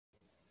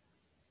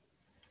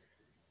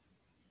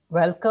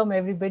Welcome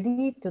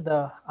everybody to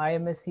the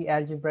IMSc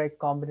Algebraic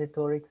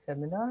Combinatorics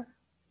seminar.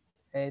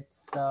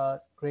 It's a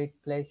great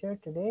pleasure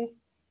today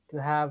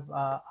to have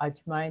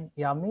Ajmain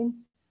Yamin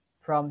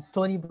from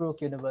Stony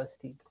Brook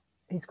University.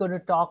 He's going to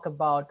talk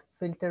about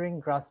filtering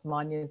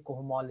Grassmannian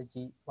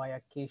cohomology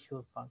via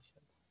k-Schur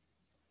functions.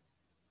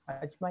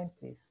 Ajmain,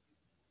 please.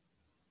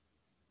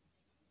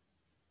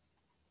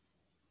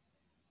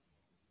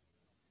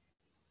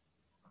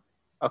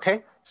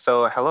 Okay,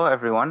 so hello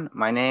everyone.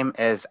 My name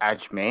is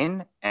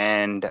Ajmain,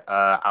 and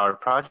our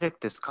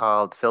project is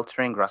called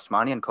Filtering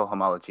Grassmannian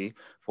Cohomology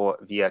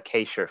via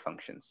k-Schur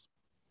functions.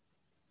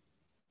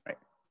 Right.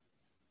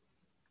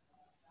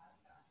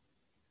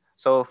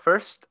 So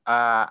first,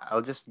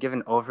 I'll just give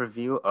an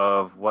overview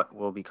of what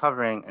we'll be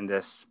covering in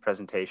this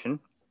presentation.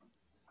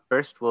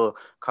 First, we'll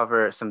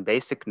cover some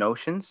basic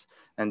notions,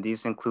 and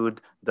these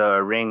include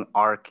the ring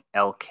arc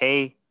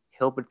LK,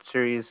 Hilbert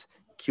series,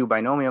 Q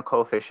binomial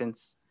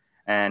coefficients.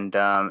 And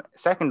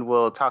second,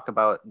 we'll talk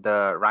about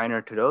the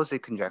Reiner Tudose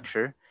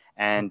conjecture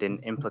and an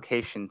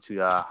implication to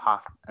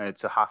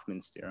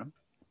Hofmann's theorem.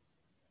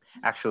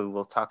 Actually,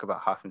 we'll talk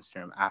about Hofmann's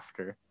theorem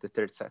after the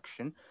third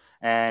section.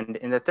 And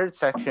in the third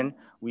section,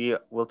 we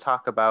will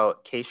talk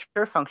about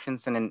k-Schur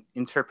functions and an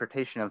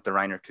interpretation of the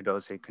Reiner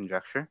Tudose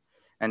conjecture.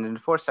 And in the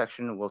fourth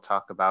section, we'll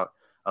talk about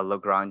a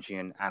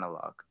Lagrangian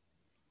analog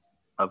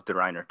of the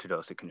Reiner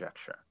Tudose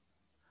conjecture.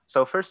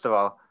 So first of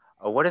all,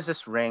 what is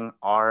this ring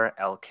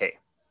RLK?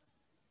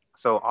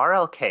 So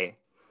RLK,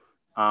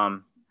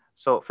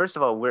 so first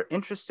of all, we're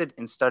interested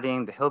in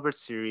studying the Hilbert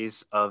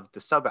series of the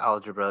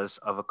subalgebras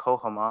of the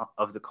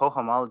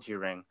cohomology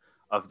ring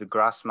of the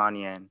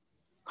Grassmannian,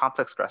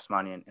 complex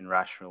Grassmannian and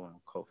rational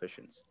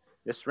coefficients.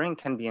 This ring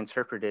can be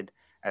interpreted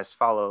as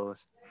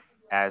follows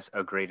as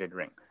a graded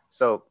ring.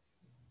 So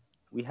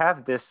we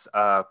have this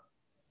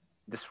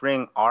this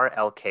ring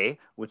RLK,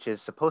 which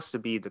is supposed to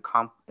be the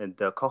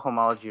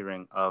cohomology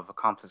ring of a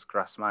complex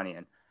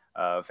Grassmannian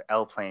of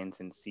L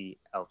planes in C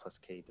L plus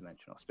K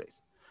dimensional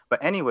space.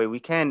 But anyway, we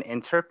can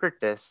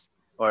interpret this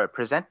or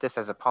present this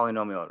as a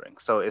polynomial ring.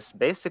 So it's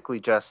basically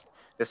just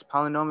this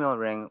polynomial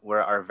ring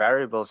where our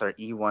variables are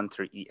E1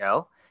 through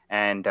EL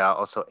and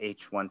also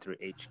H1 through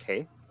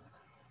HK.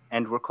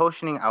 And we're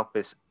quotienting out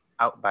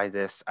by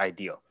this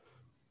ideal.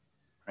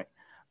 Right?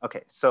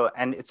 Okay, so,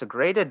 and it's a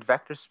graded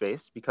vector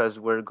space because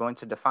we're going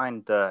to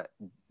define the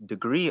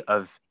degree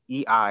of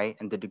EI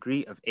and the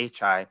degree of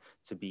HI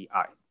to be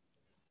I.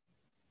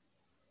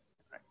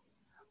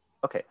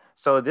 Okay,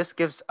 so this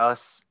gives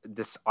us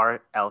this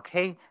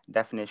RLK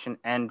definition,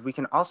 and we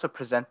can also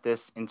present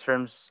this in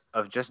terms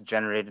of just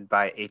generated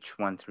by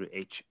H1 through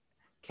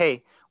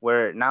HK,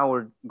 where now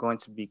we're going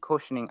to be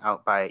quotienting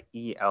out by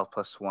EL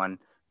plus 1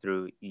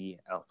 through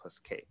EL plus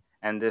K.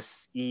 And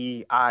this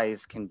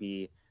EIs can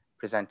be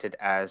presented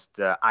as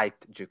the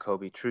ith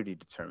Jacobi-Trudy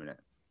determinant,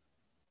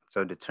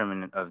 so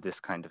determinant of this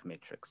kind of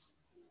matrix.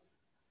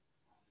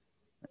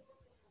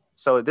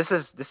 So this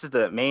is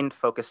the main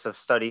focus of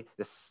study,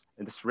 this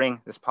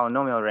ring, this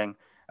polynomial ring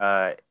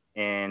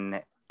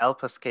in L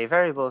plus K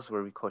variables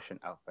where we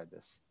quotient out by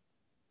this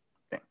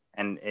thing.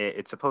 And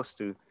it's supposed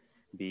to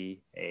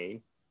be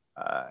a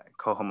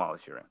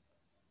cohomology ring.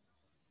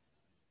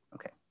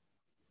 Okay.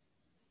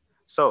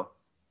 So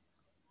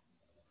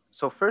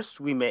first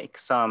we make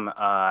some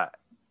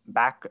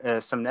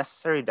some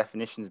necessary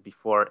definitions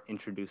before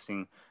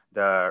introducing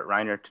the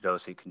Reiner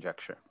Tudose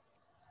conjecture.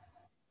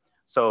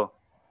 So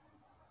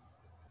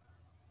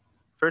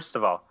first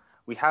of all,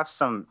 we have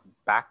some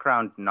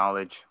background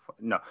knowledge.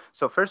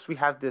 So first we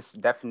have this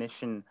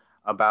definition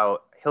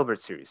about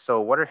Hilbert series. So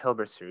what are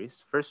Hilbert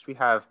series? First, we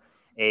have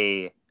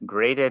a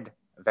graded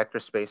vector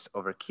space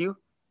over Q.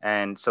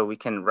 And so we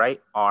can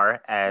write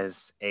R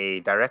as a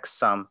direct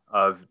sum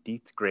of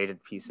dth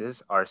graded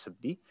pieces, R sub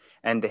D.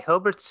 And the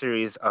Hilbert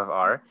series of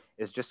R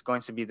is just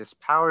going to be this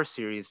power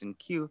series in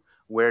Q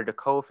where the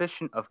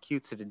coefficient of Q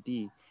to the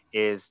D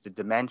is the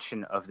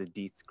dimension of the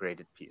dth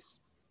graded piece.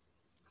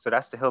 So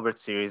that's the Hilbert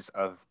series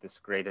of this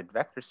graded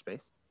vector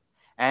space.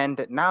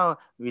 And now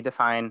we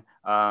define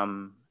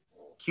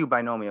Q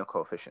binomial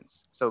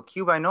coefficients. So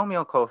Q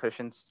binomial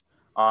coefficients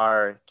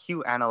are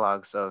Q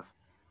analogs of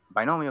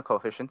binomial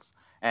coefficients,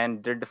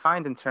 and they're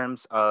defined in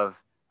terms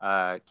of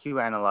Q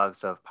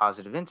analogs of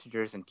positive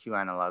integers and Q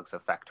analogs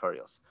of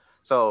factorials.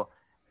 So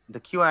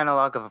the Q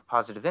analog of a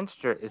positive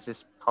integer is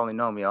this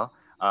polynomial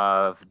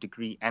of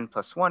degree n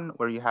plus 1,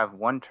 where you have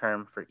one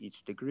term for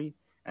each degree,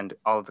 and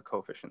all of the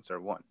coefficients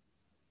are 1.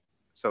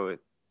 So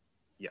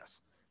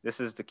yes,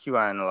 this is the Q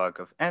analog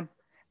of n,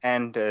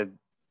 and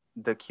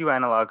the Q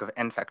analog of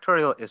n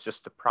factorial is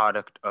just the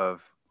product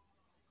of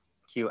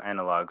Q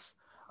analogs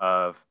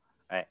of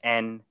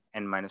n,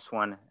 n minus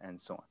 1,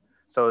 and so on.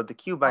 So the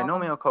Q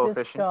binomial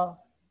coefficient.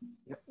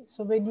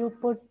 So when you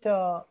put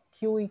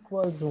Q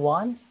equals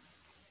 1,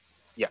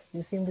 yeah,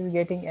 you seem to be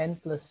getting n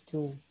plus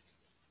 2.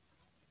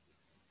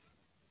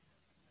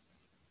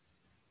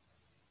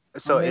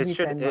 So it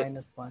should n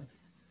minus 1.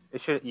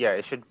 It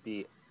should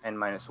be n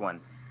minus 1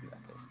 in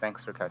that case.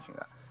 Thanks for catching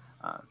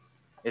that.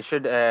 it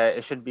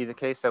should be the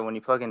case that when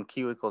you plug in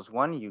q equals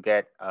 1, you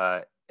get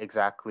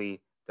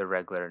exactly the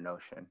regular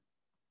notion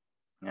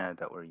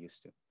that we're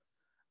used to.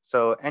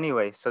 So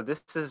anyway, so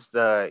this is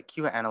the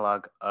q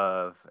analog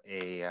of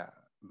a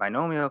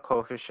binomial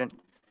coefficient.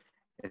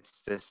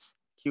 It's this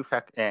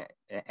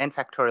n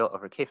factorial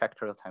over k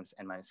factorial times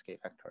n minus k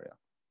factorial.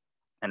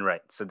 And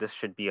right, so this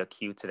should be a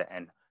q to the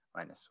n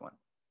minus 1.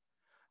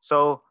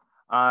 So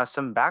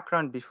some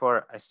background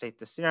before I state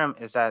the theorem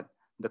is that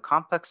the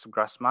complex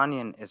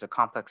Grassmannian is a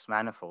complex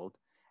manifold.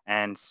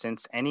 And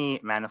since any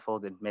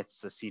manifold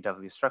admits a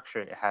CW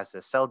structure, it has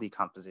a cell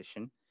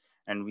decomposition.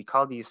 And we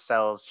call these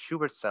cells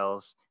Hilbert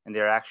cells, and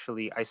they're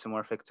actually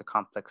isomorphic to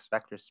complex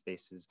vector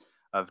spaces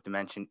of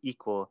dimension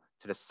equal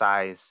to the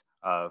size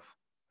of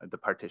the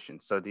partition.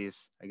 So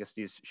these, I guess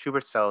these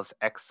Hilbert cells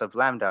x sub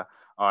lambda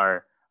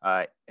are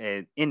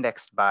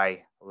indexed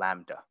by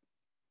lambda.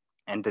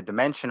 And the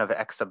dimension of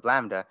x sub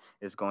lambda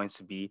is going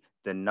to be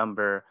the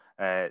number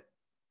that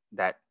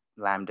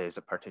lambda is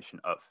a partition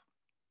of.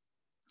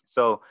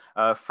 So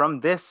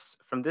from this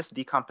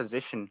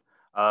decomposition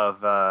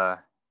of the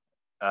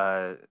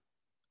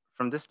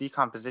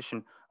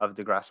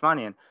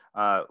Grassmannian,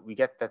 we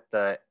get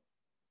that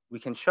we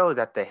can show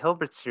that the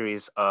Hilbert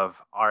series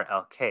of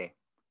RLK,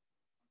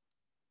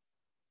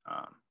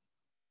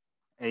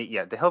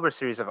 the Hilbert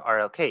series of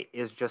RLK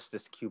is just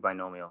this Q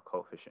binomial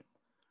coefficient.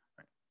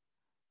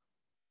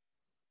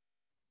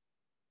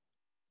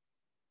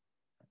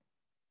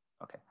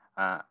 Okay,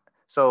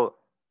 so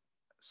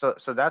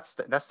that's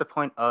the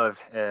point of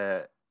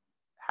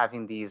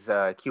having these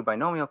Q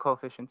binomial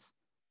coefficients.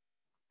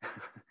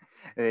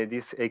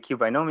 These Q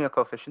binomial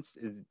coefficients,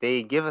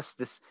 they give us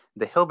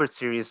the Hilbert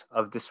series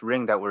of this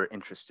ring that we're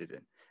interested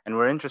in, and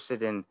we're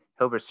interested in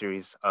Hilbert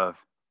series of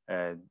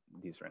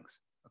these rings.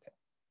 Okay.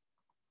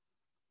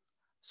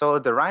 So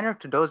the Reiner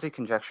Tudose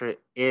conjecture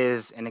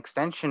is an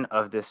extension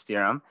of this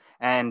theorem,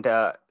 and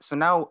so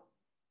now.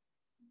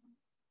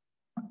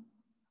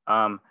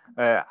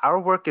 Our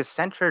work is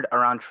centered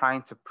around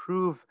trying to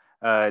prove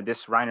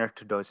this Reiner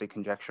Tudose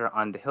conjecture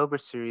on the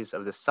Hilbert series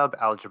of the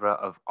subalgebra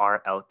of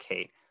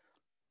RLK,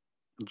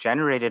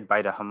 generated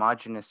by the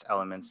homogeneous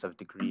elements of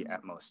degree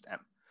at most m.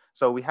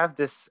 So we have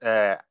this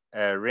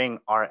ring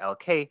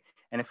RLK,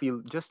 and if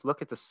you just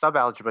look at the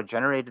subalgebra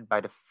generated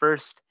by the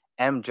first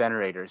m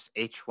generators,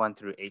 H1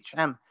 through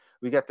Hm,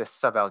 we get this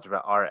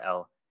subalgebra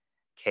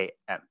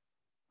RLKM.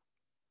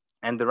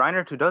 And the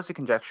Reiner Tudose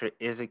conjecture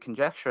is a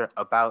conjecture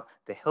about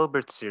the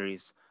Hilbert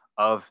series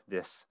of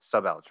this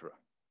subalgebra.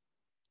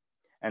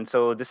 And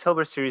so this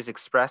Hilbert series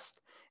expressed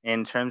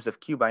in terms of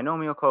Q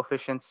binomial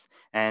coefficients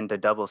and a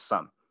double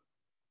sum.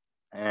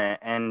 So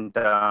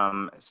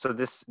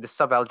this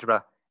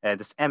subalgebra,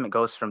 this M,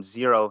 goes from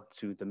 0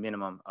 to the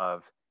minimum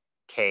of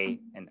K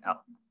and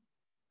L.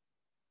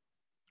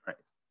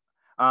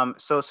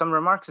 So some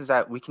remarks is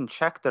that we can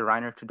check the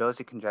Reiner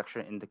Tudose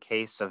conjecture in the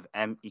case of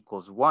m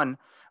equals 1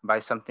 by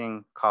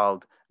something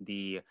called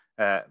the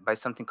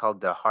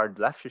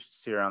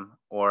hard-Lefschetz theorem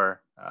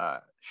or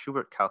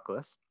Schubert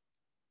calculus.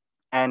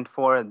 And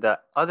for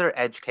the other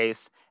edge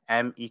case,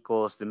 m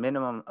equals the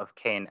minimum of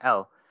k and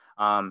l,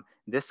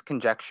 this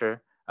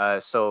conjecture,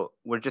 so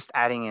we're just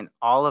adding in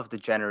all of the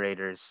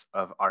generators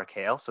of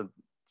RKL.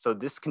 So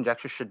this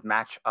conjecture should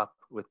match up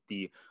with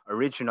the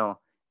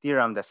original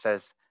theorem that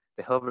says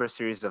the Hilbert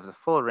series of the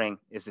full ring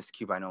is this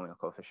Q binomial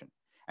coefficient.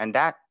 And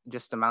that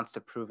just amounts to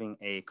proving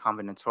a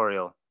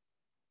combinatorial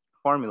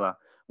formula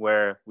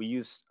where we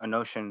use a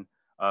notion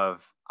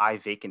of I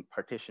vacant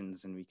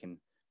partitions and we can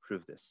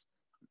prove this.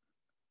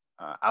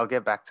 I'll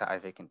get back to I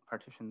vacant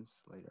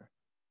partitions later.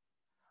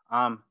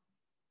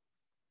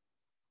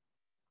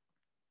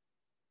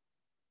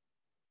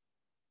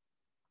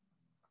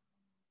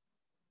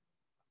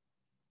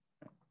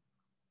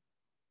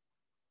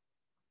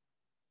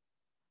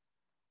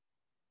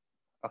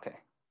 Okay.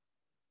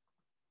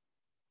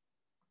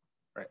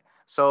 Right.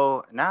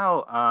 So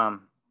now,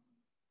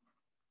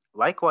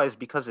 likewise,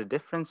 because the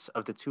difference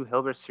of the two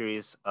Hilbert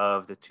series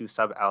of the two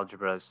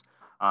subalgebras,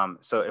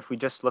 so if we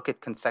just look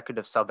at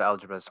consecutive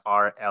subalgebras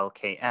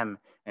RLKM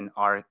and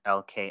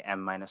RLKM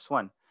minus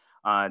 1,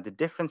 the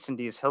difference in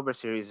these Hilbert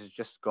series is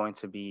just going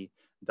to be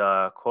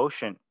the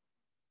quotient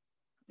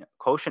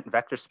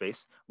vector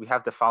space. We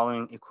have the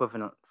following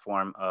equivalent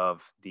form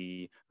of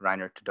the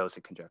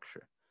Reiner-Tudose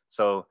conjecture.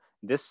 So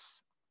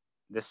this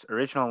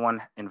original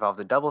one involved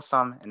a double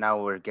sum, and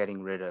now we're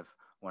getting rid of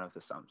one of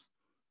the sums.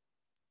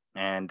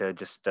 And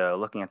just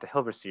looking at the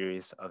Hilbert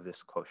series of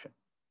this quotient.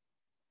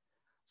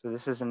 So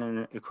this is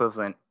an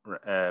equivalent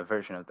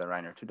version of the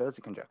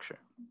Reiner-Tudose conjecture.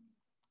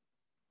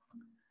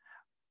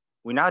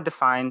 We now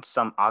define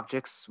some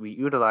objects we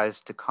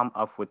utilize to come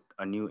up with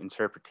a new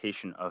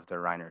interpretation of the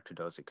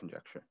Reiner-Tudose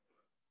conjecture.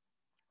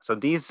 So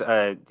these,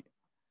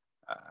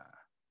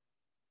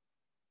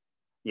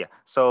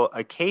 so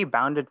a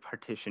K-bounded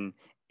partition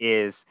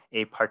is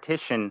a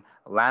partition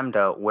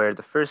lambda where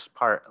the first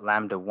part,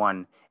 lambda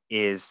 1,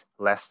 is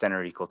less than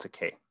or equal to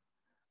K.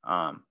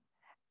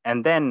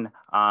 And then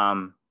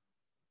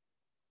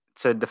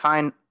to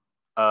define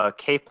a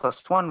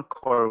k+1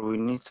 core, we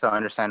need to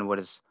understand what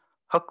is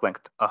hook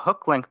length. A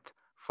hook length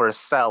for a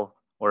cell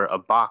or a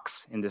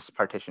box in this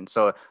partition.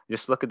 So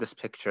just look at this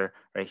picture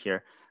right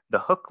here. The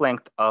hook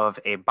length of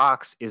a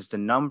box is the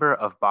number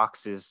of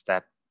boxes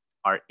that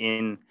are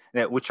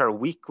which are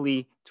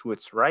weakly to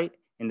its right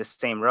in the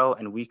same row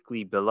and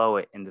weakly below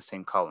it in the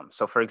same column.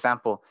 So for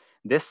example,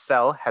 this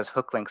cell has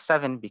hook length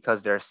 7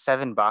 because there are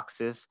 7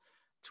 boxes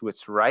to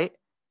its right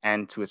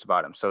and to its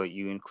bottom. So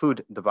you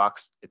include the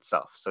box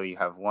itself. So you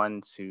have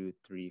 1, 2,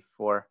 3,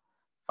 4,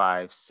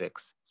 5,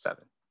 6,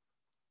 7.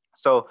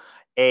 So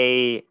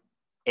a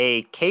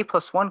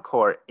k+1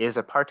 core is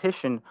a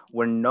partition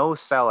where no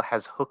cell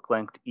has hook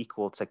length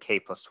equal to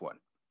k+1.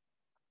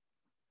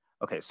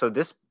 Okay, so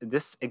this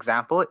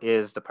example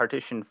is the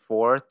partition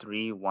 4,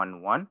 3,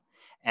 1, 1,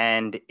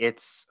 and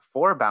it's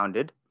 4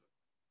 bounded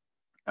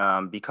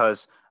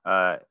because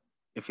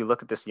if you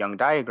look at this Young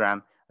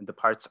diagram, the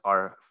parts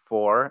are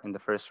 4 in the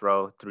first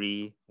row,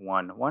 3,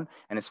 1, 1,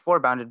 and it's 4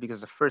 bounded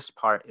because the first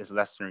part is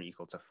less than or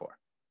equal to 4.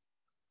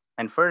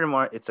 And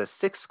furthermore, it's a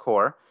 6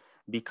 core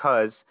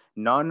because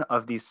none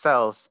of these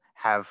cells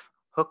have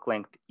hook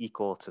length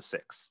equal to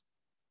 6.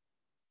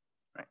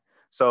 Right.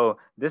 So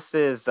this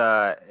is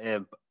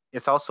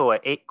it's also an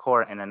 8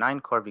 core and a 9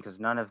 core because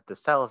none of the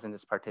cells in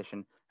this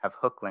partition have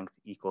hook length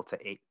equal to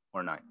 8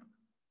 or 9.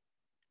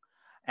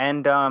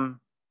 And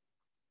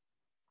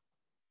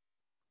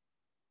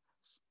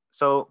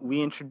so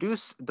we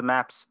introduce the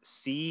maps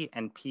C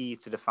and P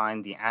to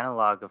define the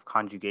analog of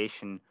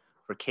conjugation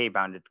for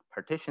k-bounded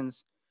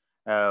partitions.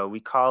 We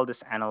call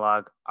this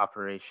analog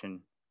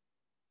operation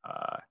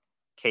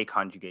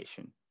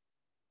k-conjugation,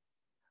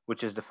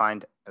 which is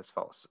defined as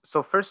follows.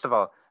 So first of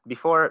all,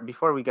 before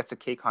we get to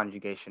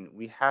k-conjugation,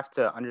 we have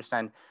to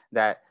understand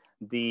that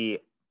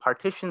the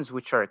partitions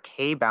which are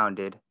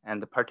k-bounded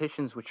and the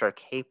partitions which are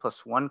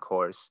k+1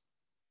 cores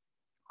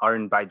are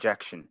in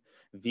bijection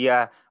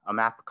via a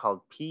map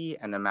called P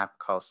and a map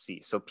called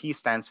C. So P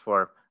stands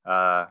for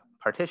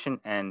partition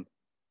and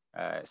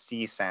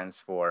C stands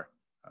for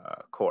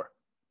core.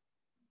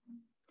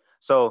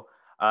 So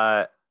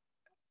the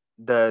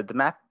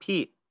map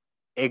P,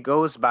 it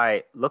goes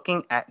by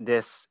looking at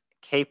this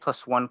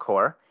k+1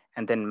 core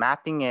and then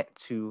mapping it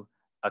to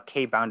a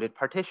k-bounded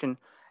partition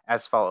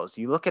as follows.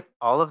 You look at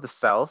all of the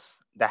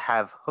cells that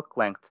have hook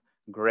length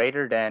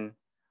greater than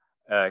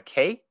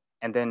k,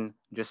 and then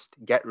just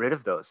get rid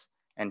of those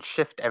and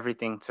shift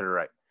everything to the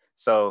right.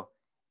 So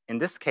in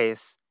this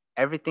case,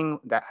 everything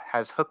that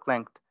has hook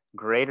length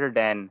greater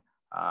than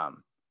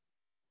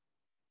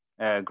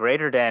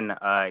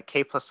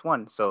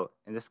k+1. So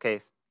in this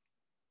case,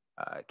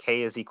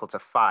 k is equal to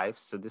 5.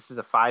 So this is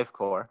a 5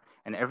 core,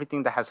 and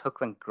everything that has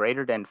hook length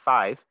greater than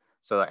 5,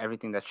 so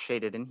everything that's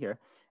shaded in here,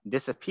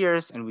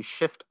 disappears, and we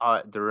shift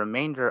the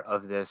remainder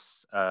of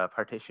this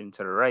partition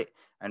to the right,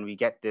 and we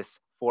get this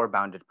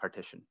 4-bounded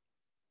partition.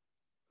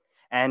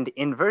 And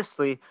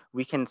inversely,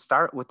 we can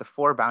start with the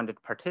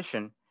 4-bounded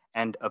partition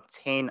and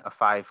obtain a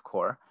 5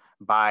 core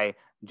by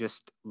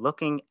just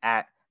looking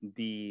at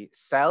the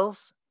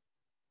cells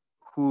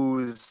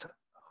whose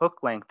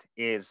hook length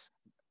is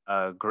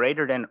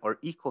greater than or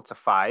equal to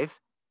 5.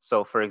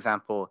 So for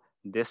example,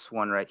 this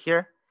one right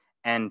here,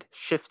 and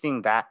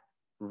shifting that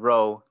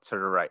row to the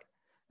right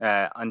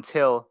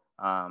until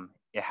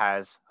it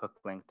has hook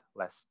length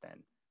less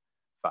than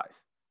 5.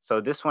 So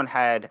this one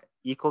had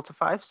equal to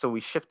 5, so we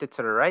shift it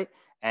to the right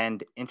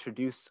and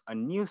introduce a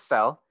new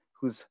cell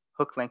whose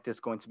hook length is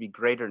going to be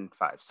greater than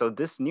 5. So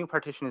this new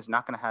partition is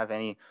not going to have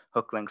any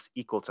hook lengths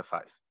equal to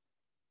 5.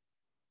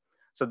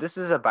 So this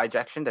is a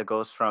bijection that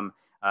goes from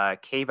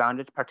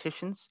k-bounded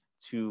partitions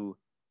to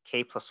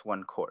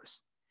k+1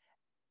 cores.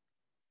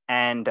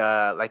 And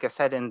like I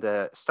said in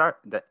the start,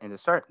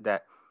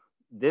 that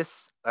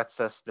this lets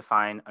us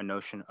define a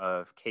notion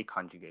of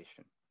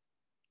k-conjugation.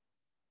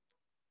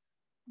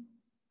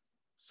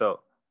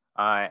 So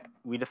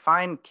we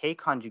define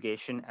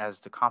k-conjugation as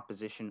the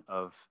composition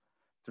of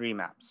 3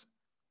 maps.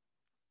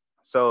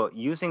 So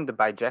using the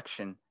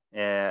bijection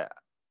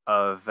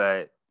of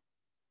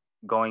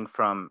going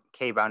from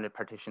k-bounded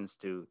partitions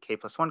to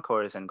k+1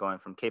 cores and going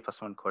from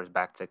k+1 cores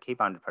back to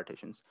k-bounded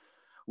partitions,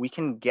 we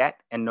can get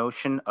a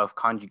notion of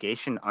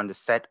conjugation on the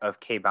set of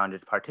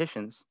k-bounded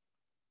partitions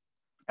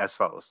as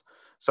follows.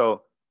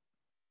 So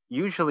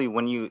usually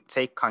when you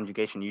take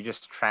conjugation, you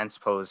just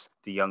transpose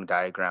the Young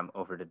diagram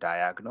over the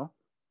diagonal.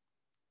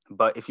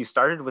 But if you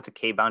started with a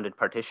k-bounded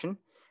partition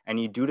and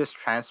you do this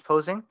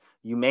transposing,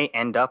 you may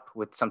end up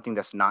with something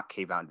that's not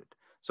k-bounded.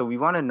 So we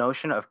want a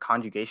notion of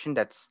conjugation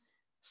that's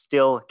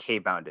still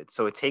k-bounded.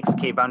 So it takes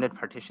k-bounded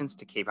partitions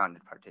to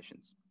k-bounded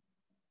partitions.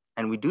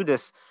 And we do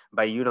this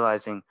by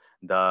utilizing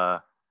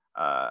the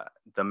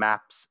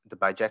maps, the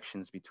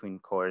bijections between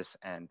cores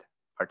and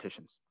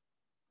partitions,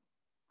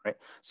 right?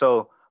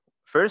 So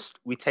first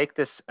we take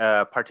this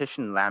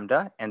partition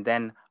lambda and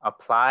then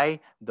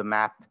apply the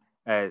map.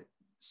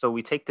 So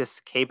we take this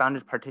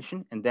k-bounded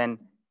partition and then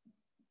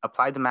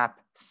apply the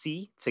map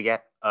C to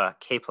get a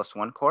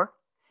k+1 core.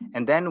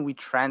 And then we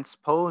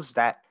transpose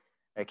that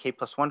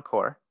k+1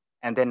 core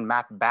and then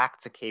map back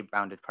to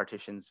k-bounded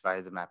partitions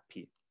via the map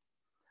P.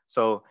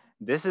 So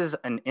this is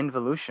an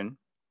involution,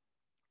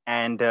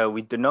 and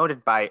we denote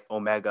it by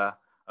omega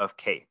of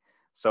k.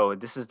 So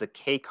this is the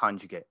k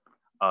conjugate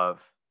of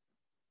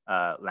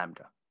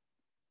lambda.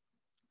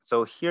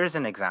 So here's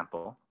an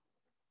example.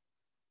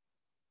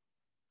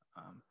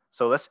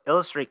 So let's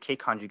illustrate k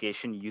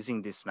conjugation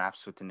using these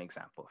maps with an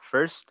example.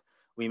 First,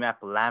 we map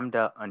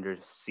lambda under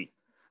C.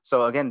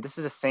 So again, this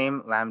is the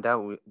same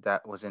lambda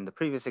that was in the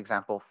previous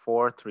example,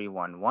 4, 3,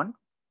 1, 1,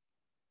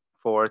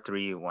 4,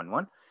 3, 1,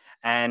 1.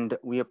 And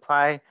we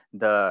apply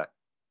the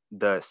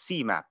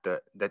C map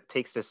that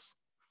takes this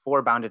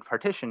 4 bounded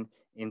partition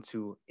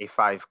into a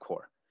 5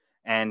 core.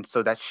 And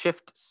so that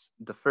shifts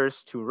the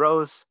first 2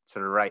 rows to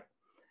the right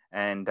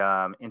and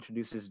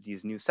introduces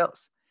these new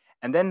cells.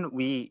 And then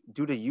we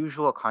do the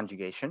usual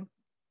conjugation.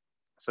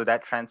 So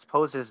that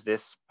transposes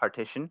this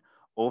partition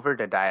over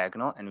the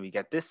diagonal, and we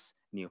get this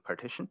new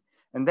partition.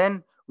 And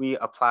then we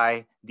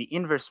apply the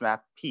inverse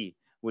map P,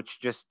 which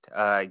just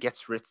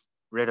gets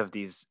rid of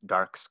these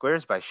dark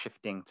squares by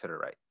shifting to the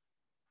right.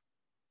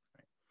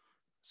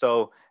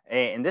 So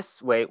in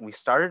this way, we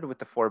started with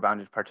the 4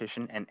 bounded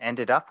partition and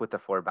ended up with the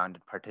 4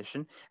 bounded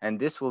partition. And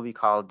this will be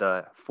called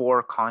the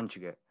 4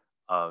 conjugate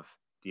of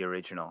the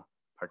original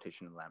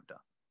partition lambda.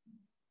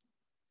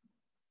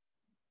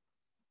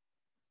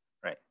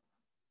 Right.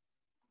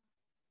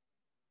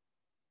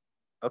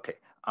 Okay.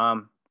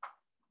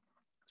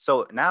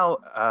 So now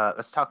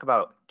let's talk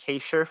about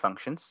k-Schur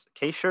functions.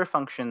 K-Schur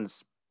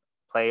functions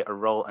play a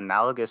role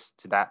analogous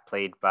to that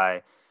played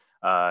by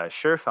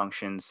Schur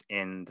functions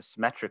in the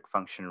symmetric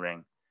function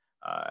ring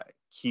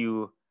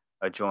Q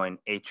adjoin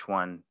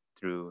H1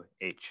 through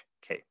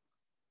HK.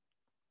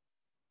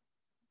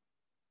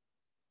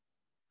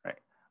 Right.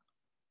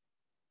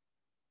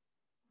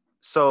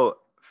 So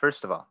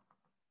first of all,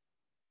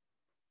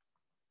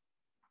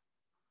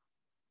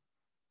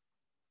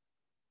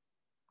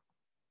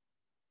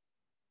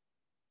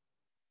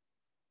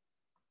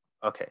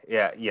 okay,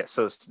 yeah.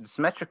 So the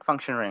symmetric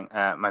function ring,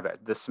 my bad.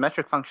 The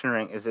symmetric function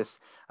ring is this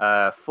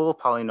full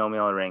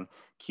polynomial ring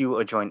Q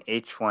adjoin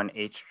H1,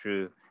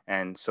 H2,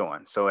 and so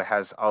on. So it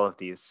has all of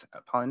these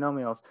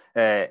polynomials,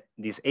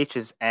 these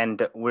H's,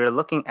 and we're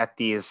looking at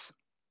these.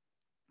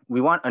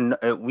 We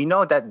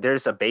know that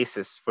there's a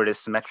basis for this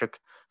symmetric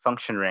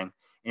function ring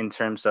in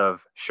terms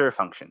of Schur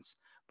functions.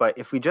 But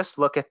if we just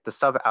look at the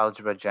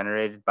subalgebra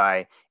generated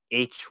by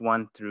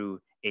H1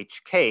 through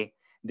HK,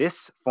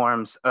 this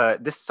forms a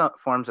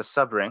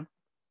subring,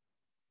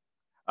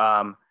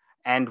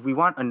 and we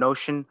want a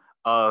notion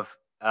of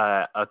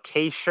a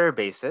k-Schur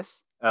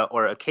basis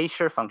or a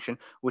k-Schur function,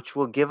 which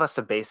will give us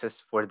a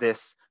basis for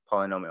this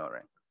polynomial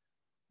ring.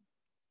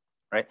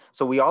 Right,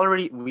 so we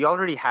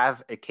already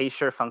have a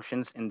k-Schur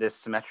functions in this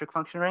symmetric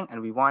function ring,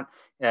 and we want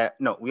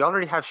we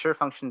already have Schur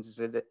functions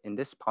in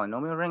this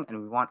polynomial ring,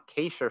 and we want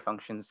k-Schur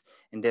functions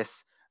in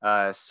this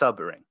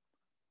subring.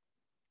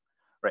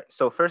 Right.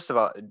 So first of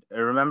all,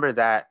 remember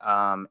that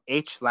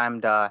H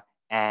lambda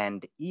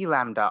and E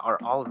lambda are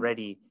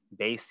already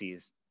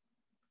bases.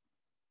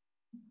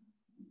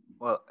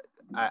 Well,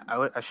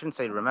 I shouldn't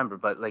say remember,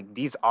 but like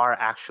these are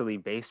actually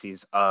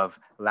bases of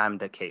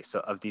lambda k, so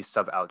of these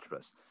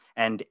subalgebras.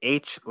 And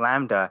H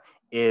lambda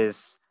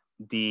is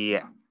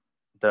the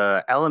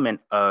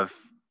element of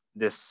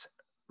this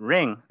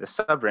ring, the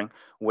subring,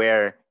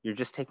 where you're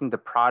just taking the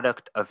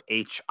product of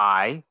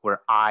HI,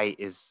 where I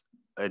is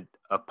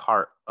a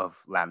part of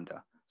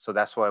lambda. So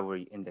that's why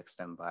we index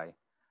them by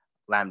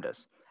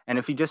lambdas. And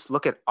if you just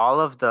look at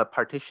all of the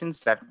partitions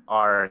that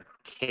are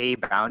k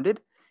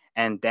bounded,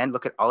 and then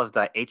look at all of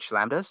the H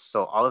lambdas,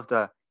 so all of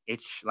the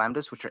H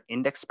lambdas which are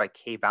indexed by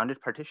k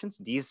bounded partitions,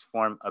 these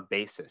form a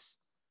basis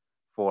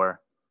for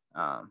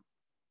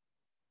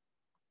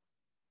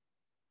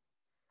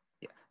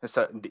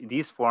so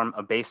these form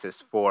a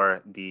basis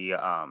for the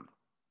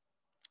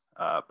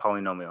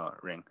polynomial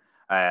ring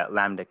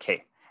lambda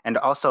k. And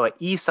also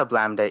E sub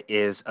lambda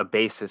is a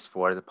basis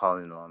for the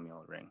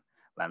polynomial ring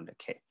lambda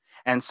k.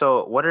 And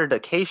so what are the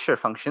k-Schur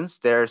functions?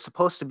 They're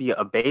supposed to be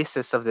a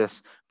basis of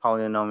this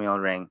polynomial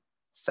ring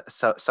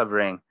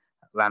subring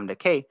lambda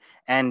k.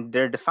 And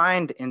they're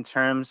defined in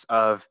terms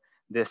of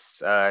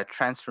this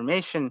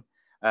transformation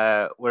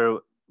where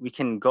we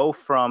can go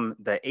from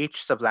the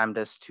H sub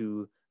lambdas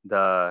to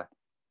the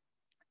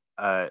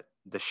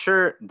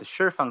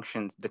Schur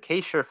functions, the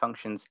k-Schur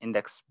functions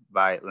indexed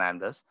by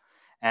lambdas.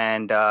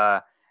 And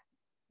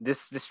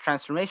this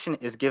transformation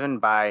is given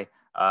by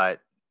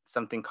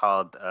something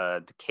called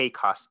the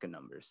k-Koska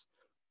numbers.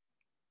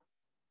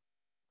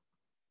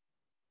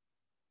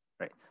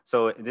 Right.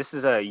 So this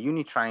is a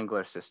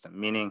unitriangular system,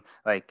 meaning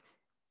like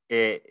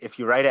if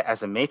you write it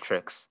as a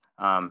matrix,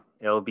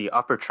 it'll be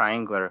upper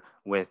triangular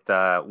with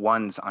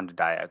ones on the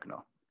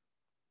diagonal.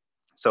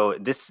 So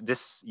this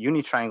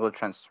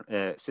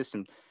unitriangular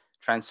system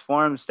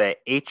transforms the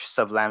H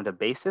sub lambda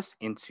basis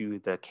into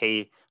the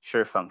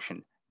k-Schur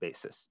function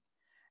basis.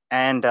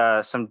 And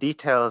some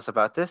details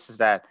about this is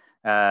that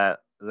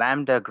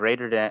mu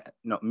greater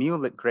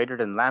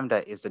than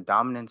lambda is the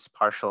dominance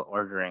partial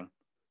ordering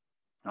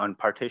on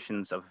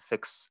partitions of a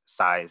fixed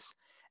size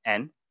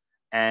n.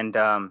 And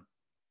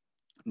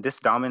this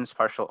dominance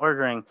partial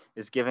ordering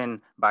is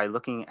given by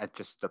looking at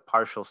just the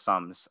partial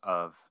sums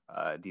of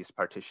these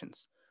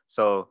partitions.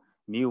 So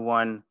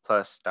mu1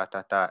 plus dot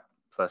dot dot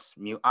plus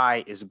mu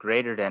I is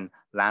greater than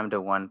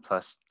lambda1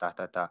 plus dot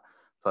dot dot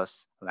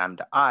plus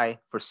lambda I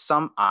for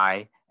some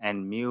I,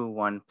 and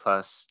mu1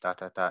 plus dot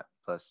dot dot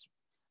plus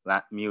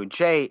mu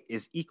j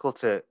is equal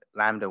to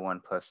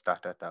lambda1 plus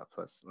dot dot dot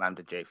plus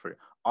lambda j for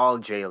all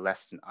j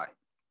less than I.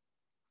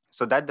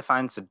 So that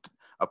defines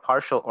a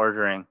partial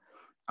ordering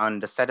on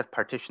the set of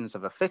partitions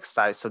of a fixed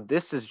size. So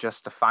this is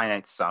just a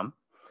finite sum.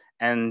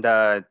 And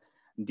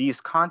these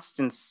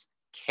constants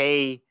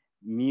k,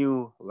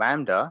 mu,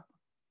 lambda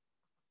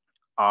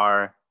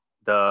are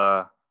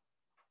the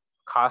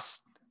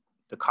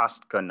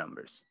Kostka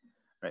numbers,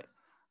 right?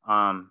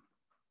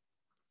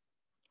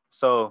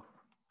 So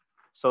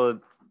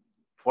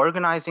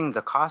organizing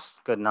the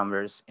Kostka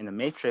numbers in a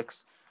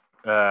matrix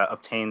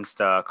obtains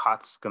the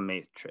Kostka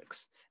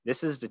matrix.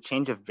 This is the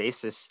change of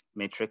basis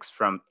matrix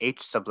from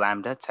H sub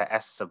lambda to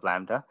S sub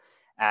lambda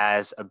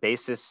as a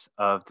basis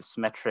of the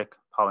symmetric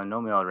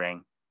polynomial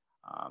ring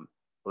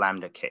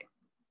lambda k.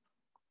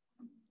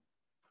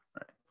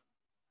 Right.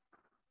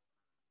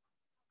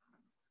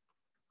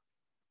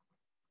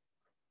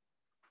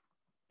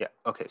 Yeah,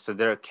 okay, so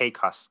there are k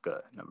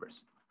Kostka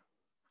numbers.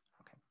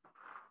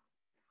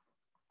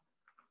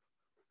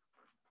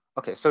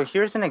 Okay, so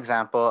here's an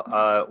example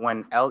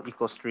when L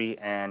equals 3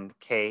 and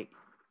K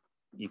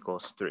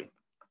equals 3.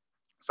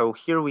 So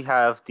here we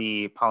have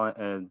the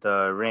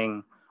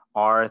ring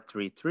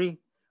R33,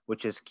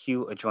 which is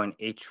Q adjoint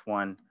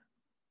H1,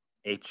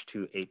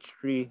 H2,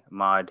 H3,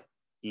 mod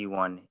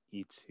E1,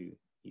 E2,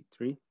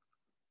 E3.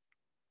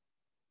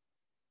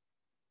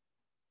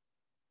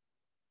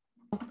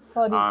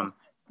 Sorry,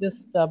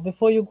 just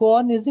before you go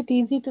on, is it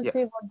easy to Yeah.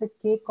 say what the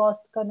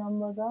k-Kostka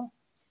numbers are?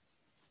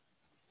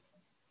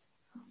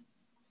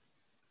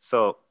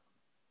 So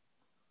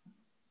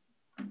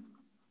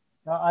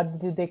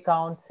do they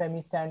count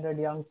semi-standard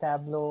Young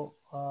tableau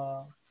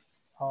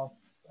of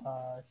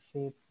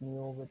shape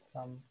mu with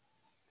some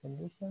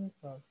conditions?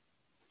 Or?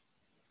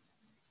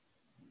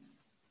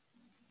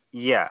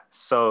 yeah,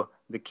 so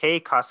the k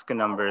Kostka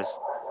numbers,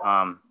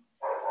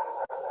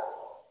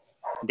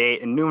 they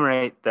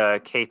enumerate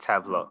the k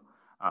tableau,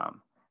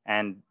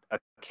 and a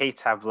k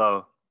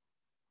tableau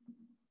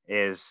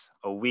is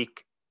a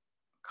weak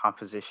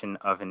composition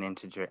of an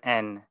integer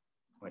n.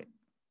 Wait,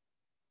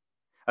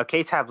 a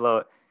k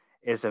tableau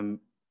is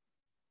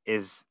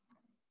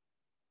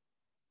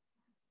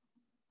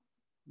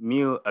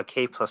mu a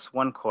k plus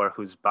 1 core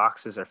whose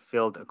boxes are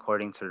filled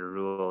according to the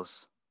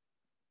rules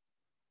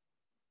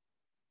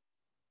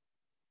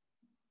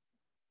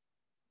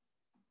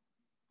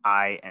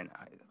I and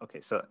I.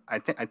 Okay, so I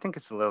think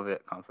it's a little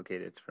bit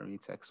complicated for me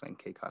to explain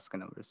k Kostka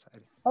numbers.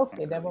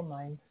 Okay, never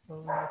mind.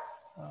 So let's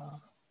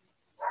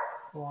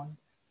go on.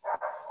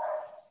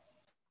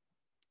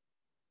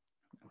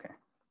 Okay.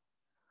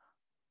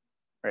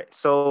 All right,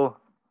 so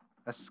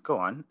let's go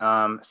on.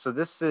 So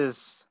this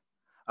is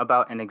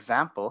about an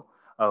example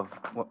of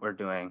what we're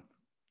doing.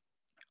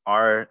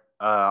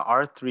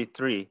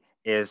 R33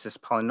 is this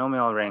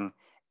polynomial ring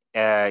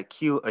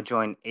Q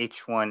adjoint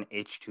H1,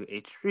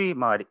 H2, H3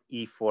 mod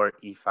E4,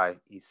 E5,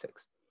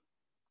 E6.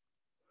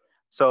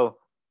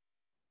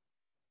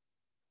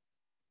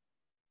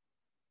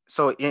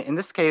 So in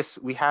this case,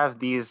 we have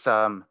these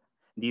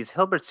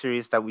Hilbert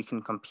series that we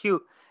can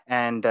compute,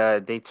 and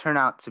they turn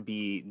out to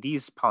be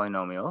these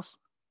polynomials.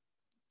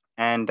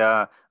 And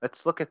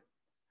let's look at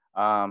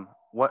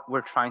what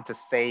we're trying to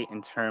say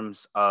in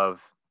terms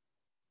of,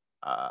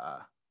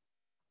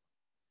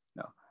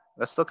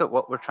 let's look at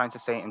what we're trying to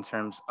say in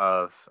terms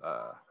of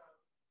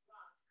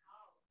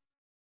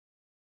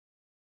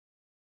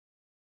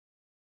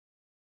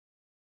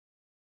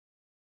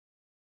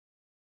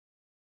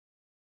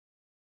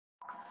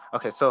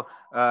okay, so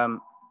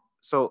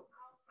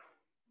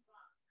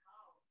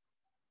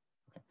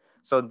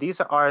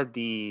these are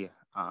the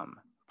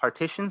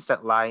partitions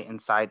that lie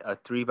inside a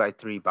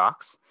 3x3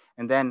 box.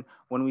 And then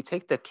when we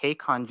take the k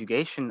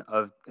conjugation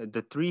of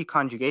the 3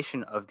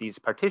 conjugation of these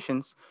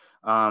partitions,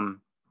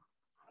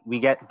 we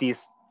get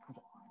these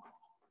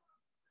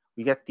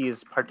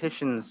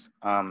partitions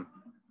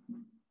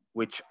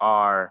which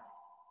are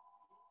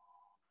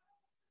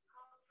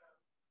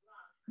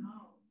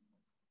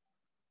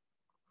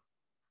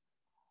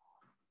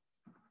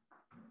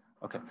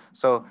okay.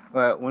 So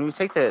when we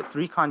take the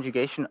 3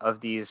 conjugation of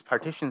these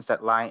partitions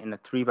that lie in a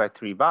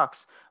 3x3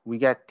 box, we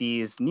get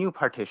these new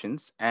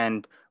partitions,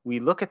 and we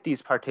look at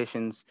these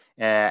partitions.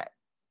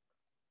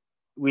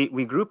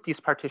 We group these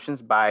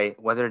partitions by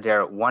whether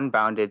they're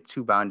 1-bounded,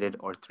 2-bounded,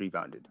 or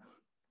 3-bounded.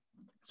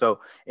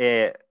 So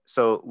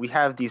we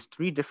have these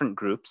 3 different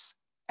groups,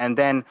 and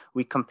then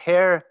we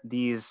compare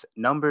these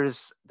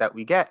numbers that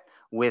we get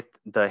with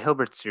the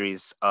Hilbert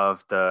series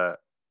of the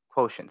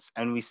quotients,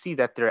 and we see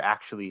that they're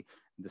actually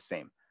the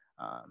same.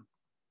 Yeah,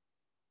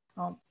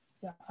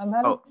 I'm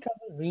having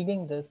trouble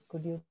reading this.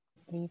 Could you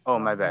please? Oh,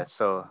 my bad.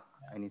 So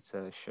I need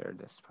to share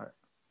this part.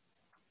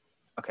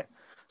 Okay,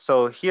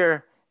 so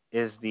here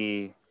is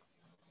the,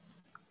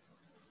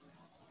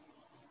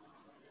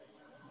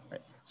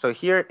 right. So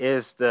here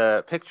is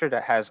the picture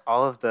that has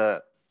all of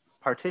the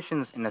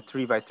partitions in a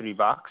 3x3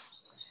 box.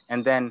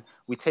 And then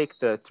we take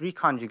the 3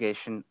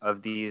 conjugation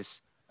of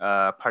these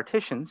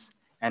partitions,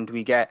 and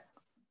we get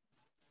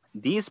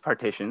these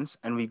partitions,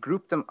 and we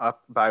group them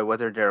up by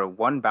whether they're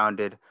 1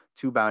 bounded,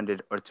 2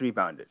 bounded, or 3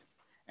 bounded.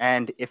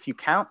 And if you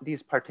count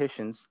these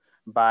partitions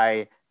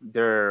by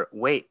their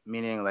weight,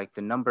 meaning like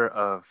the number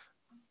of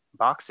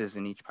boxes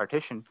in each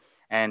partition,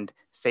 and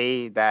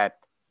say that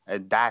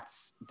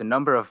that's the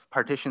number of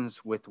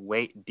partitions with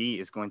weight d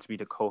is going to be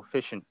the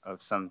coefficient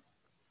of some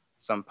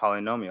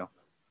polynomial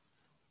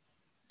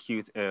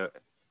q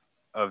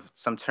of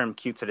some term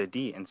q to the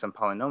d in some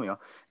polynomial,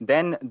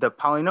 then the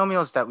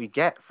polynomials that we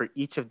get for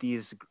each of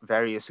these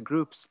various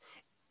groups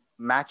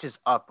matches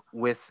up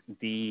with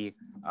the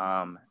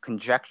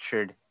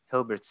conjectured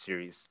Hilbert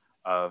series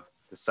of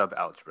the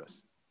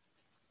subalgebras.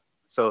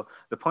 So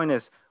the point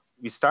is,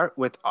 we start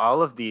with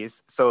all of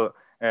these. So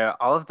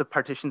all of the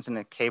partitions in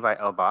a k by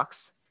L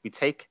box, we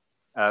take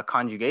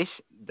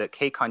conjugation, the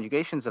k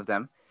conjugations of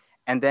them,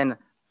 and then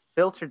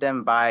filter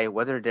them by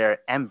whether they're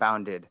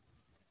m-bounded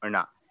or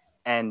not.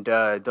 And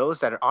those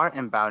that are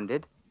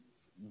m-bounded,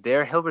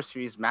 their Hilbert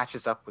series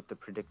matches up with the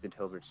predicted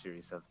Hilbert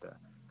series of the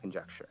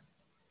conjecture.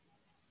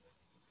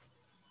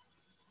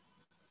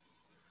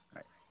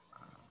 Right.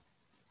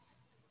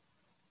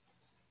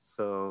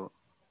 So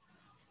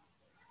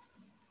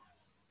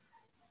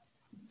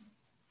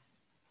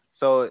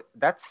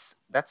that's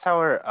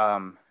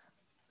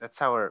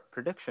our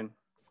prediction.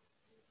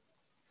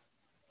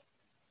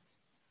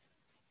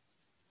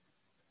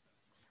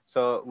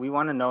 So we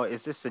want to know,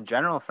 is this a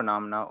general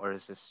phenomena or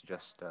is this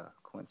just a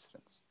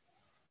coincidence?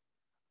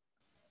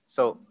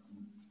 So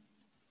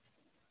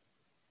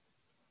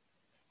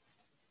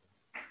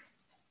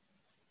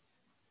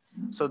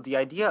the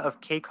idea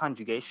of K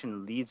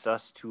conjugation leads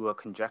us to a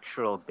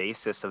conjectural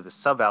basis of the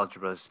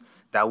subalgebras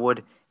that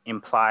would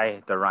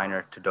imply the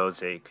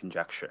Reiner-Tudose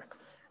conjecture.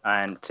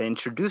 And to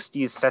introduce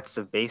these sets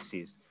of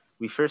bases,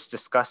 we first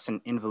discuss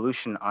an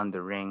involution on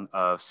the ring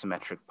of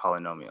symmetric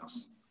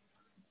polynomials.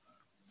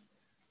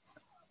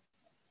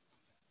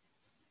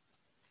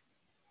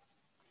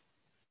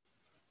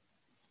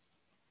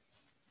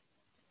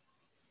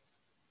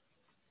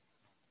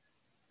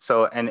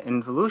 So an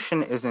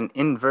involution is an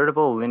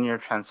invertible linear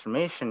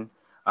transformation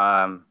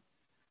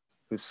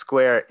whose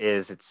square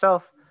is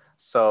itself.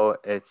 So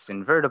it's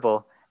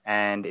invertible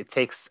and it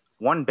takes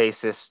one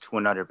basis to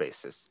another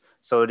basis.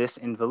 So this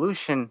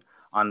involution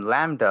on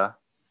lambda,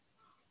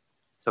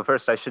 so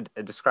first I should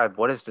describe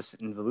what is this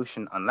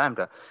involution on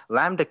lambda.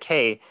 Lambda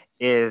k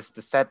is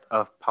the set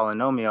of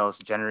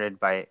polynomials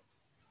generated by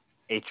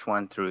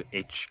h1 through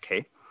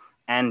hk.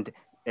 And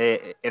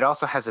it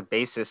also has a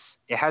basis,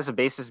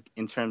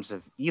 in terms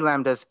of e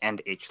lambdas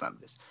and h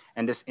lambdas.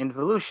 And this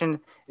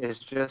involution is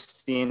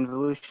just the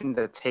involution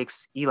that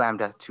takes e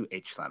lambda to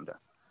h lambda.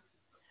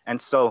 And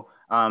so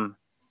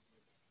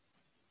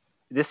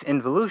this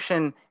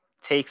involution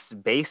takes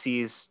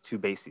bases to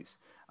bases.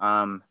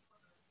 And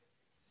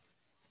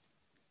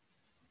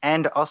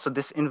also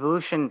this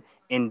involution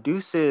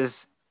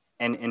induces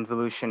an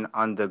involution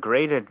on the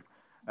graded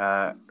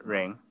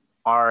ring,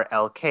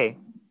 RLK.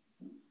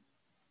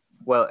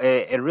 Well,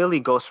 it really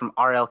goes from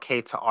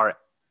RLK to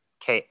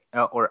RK,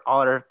 or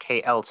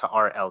RKL to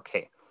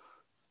RLK.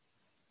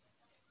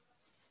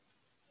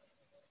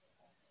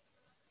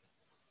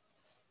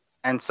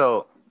 And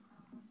so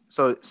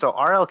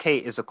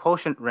RLK is a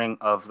quotient ring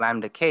of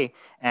lambda k,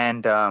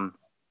 and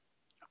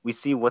we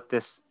see what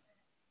this.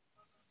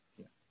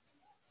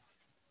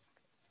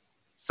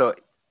 So,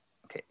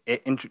 okay,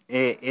 it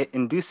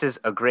induces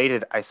a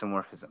graded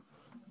isomorphism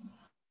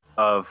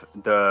of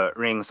the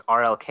rings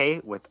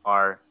RLK with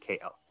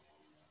RKL.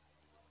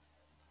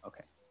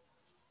 Okay.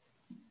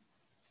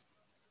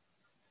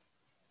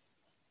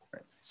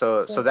 Right.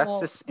 So that's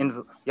this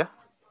yeah.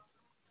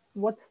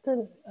 What's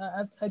the?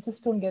 I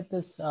just don't get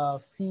this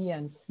phi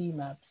and C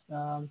maps.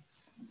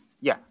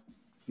 Yeah,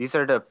 these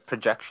are the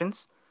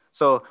projections.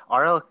 So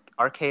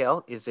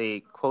RKL is a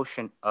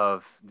quotient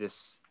of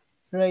this.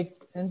 Right,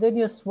 and then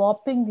you're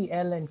swapping the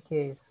L and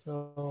K.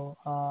 So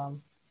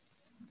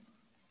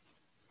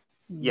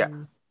yeah.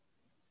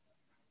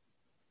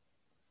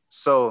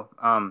 So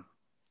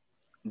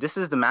this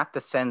is the map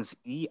that sends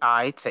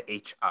EI to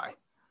HI,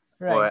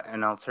 right.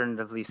 and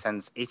alternatively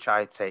sends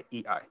HI to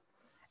EI.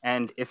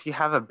 And if you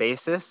have a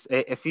basis,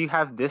 if you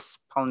have this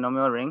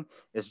polynomial ring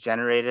is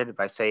generated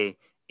by, say,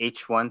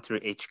 H1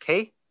 through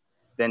HK,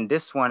 then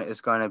this one is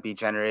going to be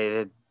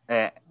generated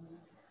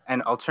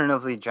and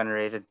alternatively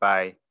generated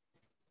by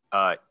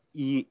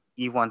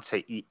E1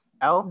 to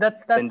EL.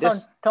 That's on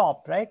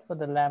top, right, for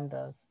the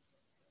lambdas.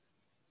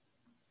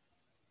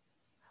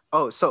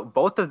 Oh, so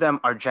both of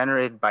them are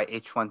generated by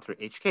H1 through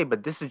HK,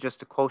 but this is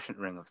just a quotient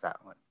ring of that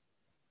one.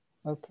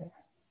 Okay.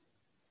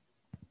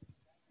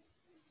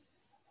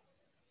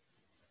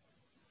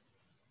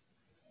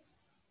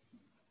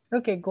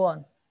 Okay, go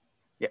on.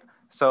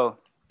 So,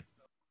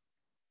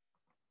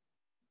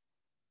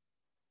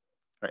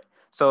 right.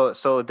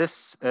 So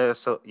this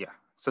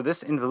so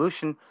this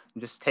involution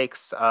just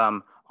takes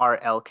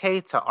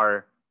RLK to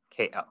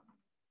RKL.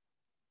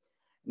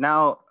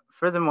 Now,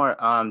 furthermore,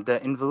 the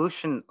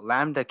involution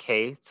lambda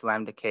k to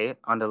lambda k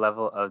on the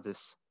level of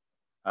this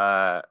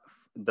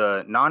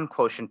the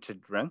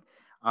non-quotiented ring,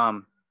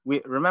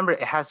 we remember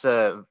it has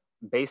a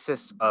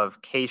basis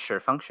of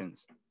k-Schur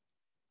functions,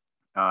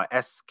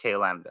 s k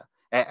lambda,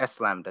 s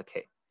lambda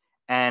k,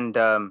 and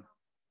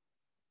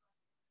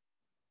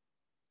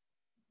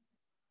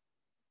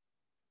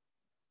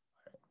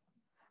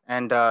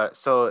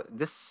so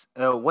this,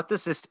 what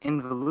does this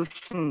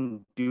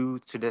involution do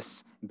to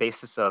this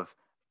basis of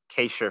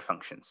k-Schur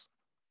functions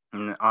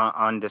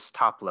on this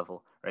top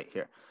level right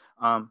here?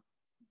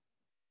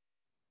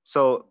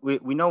 So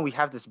we know we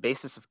have this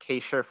basis of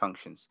k-Schur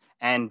functions,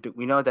 and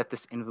we know that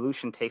this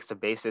involution takes a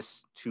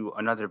basis to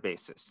another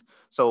basis.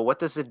 So what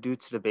does it do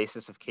to the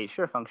basis of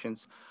k-Schur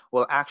functions?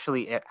 Well,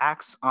 actually, it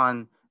acts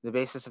on the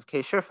basis of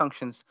k-Schur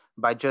functions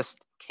by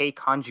just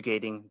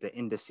k-conjugating the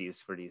indices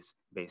for these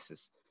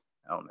basis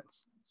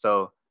elements.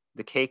 So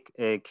the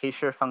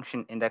k-Schur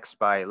function indexed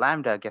by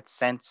lambda gets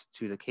sent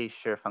to the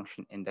k-Schur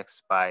function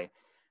indexed by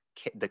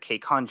the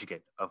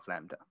k-conjugate of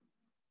lambda.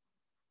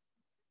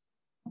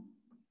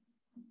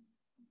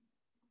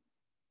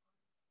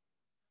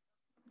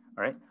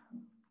 All right.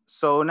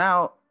 So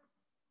now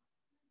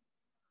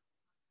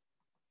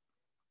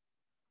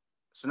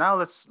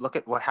let's look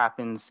at what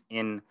happens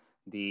in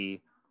the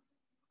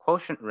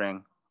quotient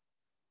ring.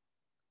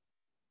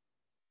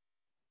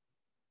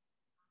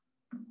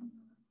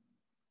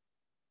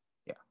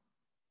 Yeah.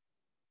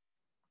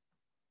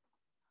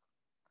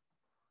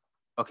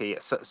 Okay. Yeah.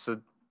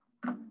 So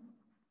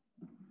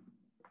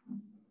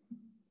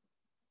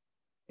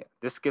yeah,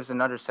 this gives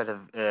another set of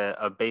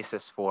a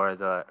basis for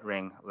the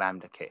ring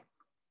lambda k.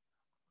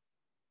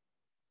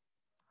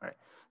 All right.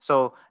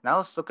 So now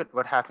let's look at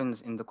what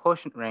happens in the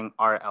quotient ring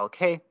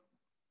RLK.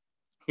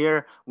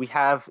 Here we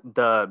have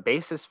the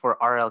basis for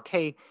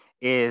RLK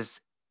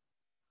is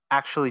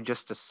actually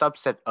just a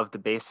subset of the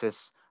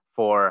basis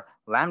for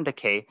lambda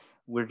k.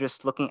 We're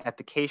just looking at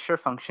the k-Schur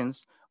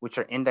functions, which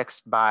are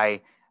indexed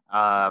by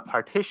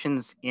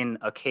partitions in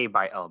a k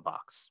by L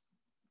box.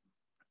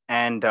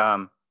 And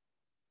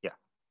yeah,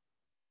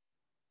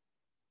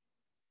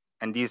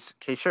 and these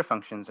k-Schur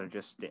functions are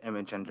just the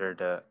image under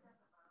the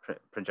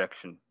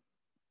projection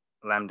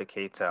lambda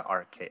k to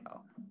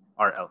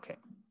RLK.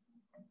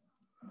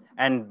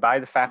 And by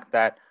the fact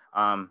that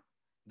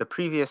the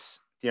previous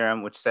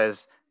theorem, which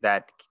says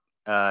that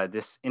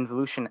this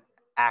involution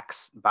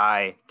acts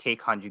by k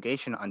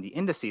conjugation on the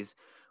indices,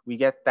 we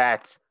get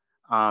that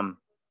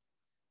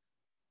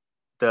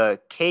the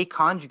k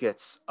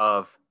conjugates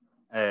of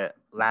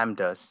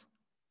lambdas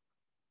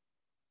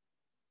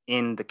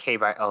in the k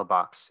by L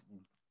box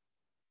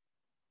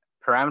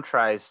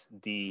parameterize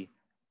the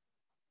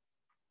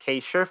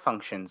k-Schur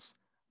functions,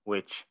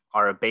 which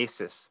are a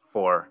basis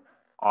for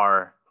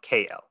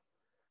RKL.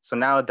 So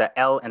now the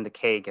L and the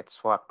K get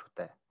swapped with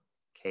the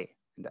K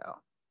and the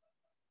L.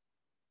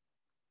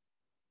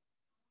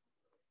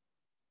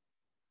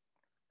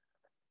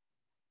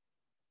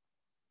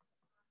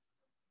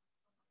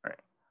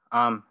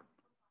 All right.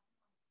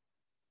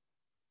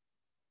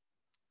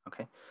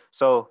 Okay.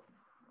 So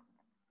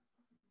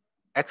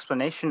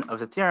explanation of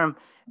the theorem.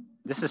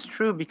 This is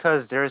true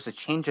because there is a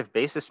change of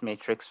basis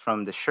matrix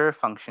from the Schur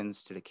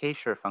functions to the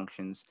k-Schur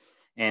functions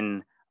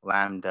in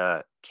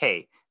lambda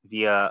k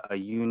via a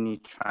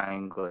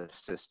unitriangular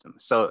system.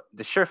 So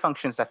the Schur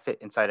functions that fit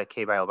inside a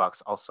k by L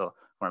box also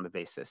form a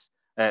basis,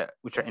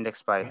 which are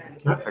indexed by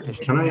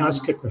partition. Can I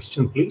ask a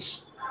question,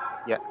 please?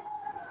 Yeah.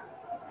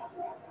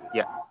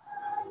 Yeah.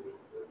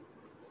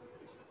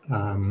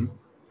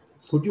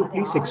 Could you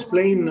please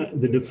explain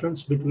the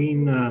difference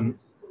between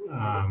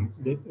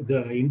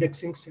the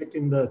indexing set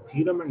in the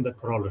theorem and the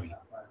corollary?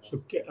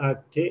 So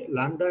K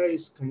lambda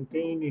is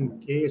contained in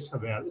K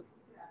sub L,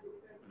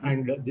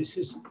 and this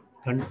is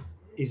an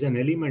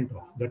element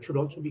of that should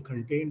also be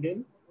contained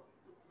in.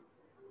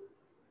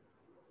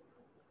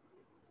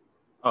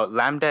 Oh,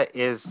 lambda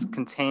is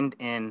contained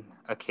in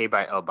a k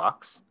by L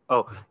box.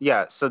 Oh,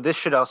 yeah. So this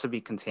should also be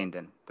contained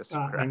in. That's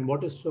correct. And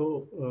what is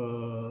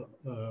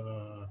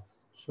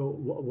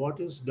what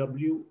is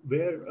W?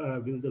 Where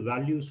will the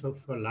values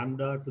of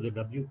lambda to the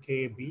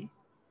WK be?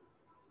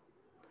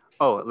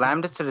 Oh,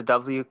 lambda to the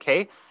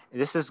WK.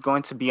 This is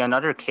going to be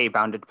another k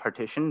bounded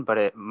partition, but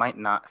it might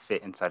not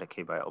fit inside a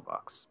k by L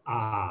box.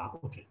 Ah,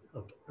 okay,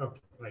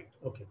 right,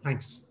 okay.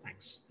 Thanks.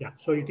 Yeah.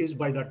 So it is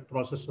by that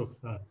process of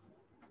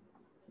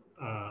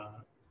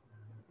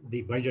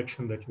the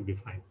bijection that you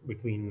define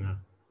between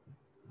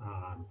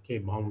k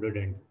bounded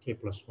and k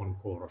plus one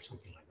core or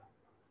something like that.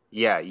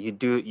 Yeah, you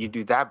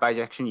do that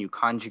bijection, you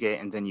conjugate,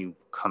 and then you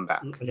come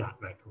back. Yeah,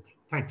 right. Okay.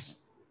 Thanks.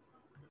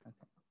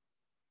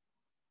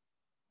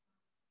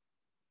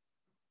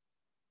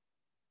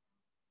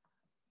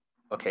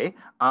 Okay.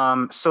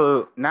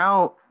 So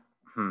now,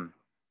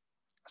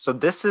 so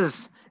this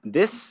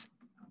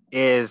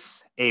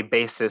is a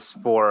basis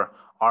for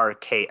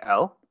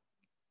RKL.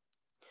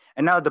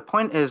 And now the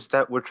point is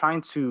that we're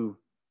trying to,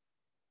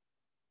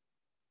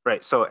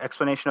 right, so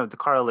explanation of the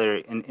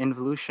corollary, an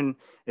involution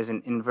is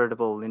an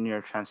invertible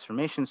linear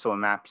transformation, so it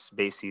maps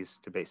bases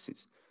to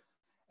bases.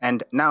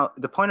 And now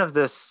the point of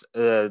this,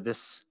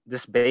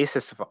 this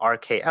basis of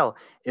RKL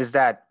is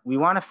that we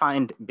want to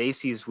find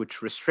bases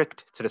which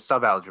restrict to the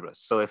subalgebras.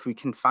 So if we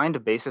can find a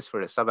basis for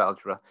the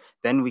subalgebra,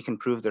 then we can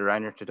prove the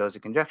Reiner-Tudose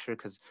conjecture,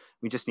 because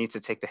we just need to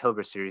take the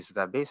Hilbert series of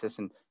that basis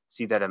and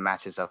see that it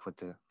matches up with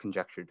the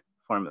conjectured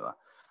formula.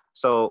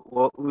 So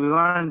what we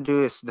want to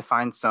do is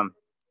define some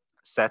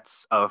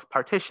sets of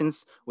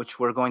partitions, which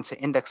we're going to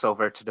index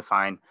over to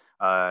define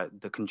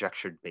the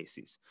conjectured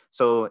bases.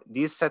 So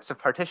these sets of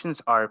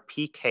partitions are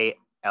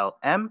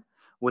PKLM,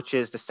 which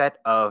is the set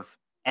of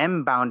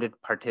M-bounded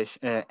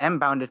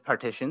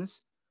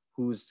partitions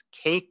whose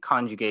K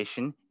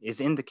conjugation is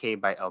in the K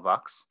by L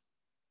box.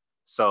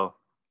 So,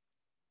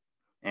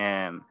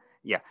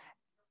 yeah.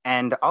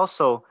 And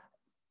also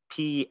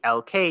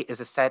PLK is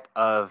a set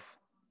of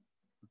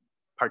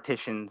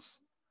partitions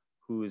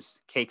whose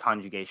K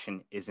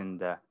conjugation is in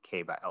the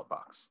K by L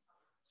box.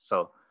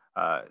 So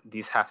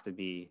these have to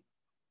be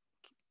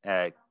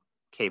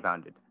K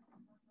bounded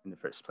in the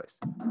first place.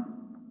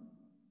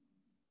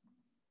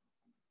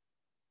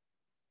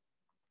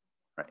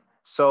 Right.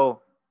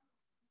 So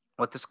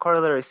what this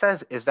corollary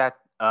says is that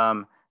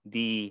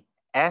the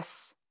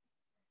S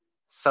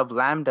sub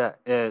lambda,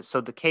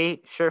 so the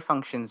k-Schur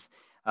functions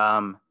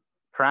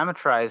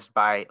parameterized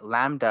by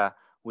lambda,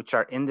 which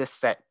are in this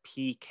set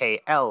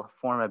PKL,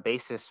 form a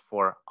basis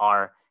for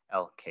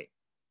RLK.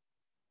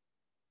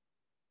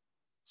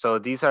 So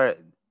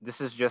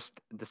this is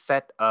just the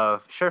set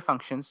of Schur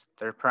functions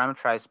that are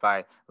parameterized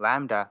by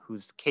lambda,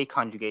 whose K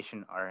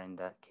conjugation are in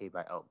the K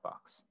by L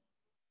box.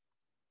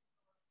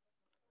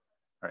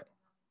 All right.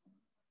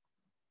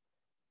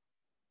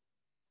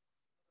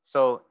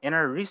 So in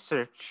our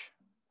research,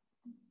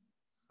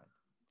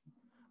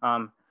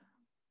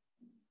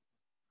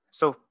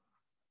 so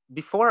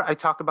before I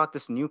talk about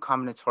this new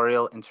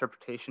combinatorial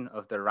interpretation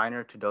of the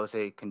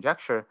Reiner-Tudose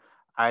conjecture,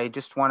 I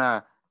just want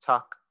to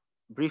talk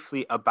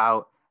briefly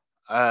about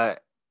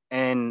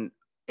an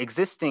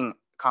existing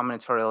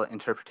combinatorial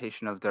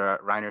interpretation of the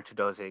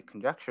Reiner-Tudose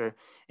conjecture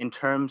in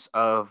terms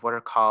of what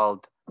are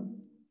called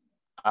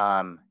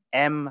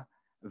M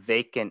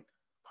vacant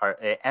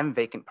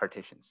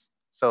partitions.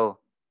 So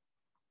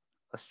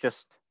let's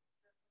just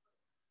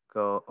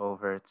go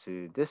over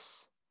to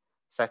this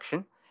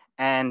section.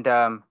 And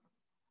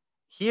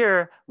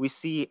here we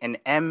see an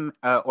M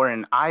or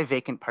an I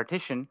vacant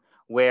partition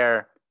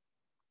where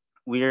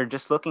we're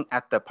just looking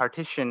at the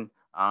partition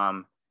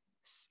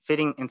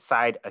fitting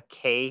inside a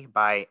K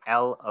by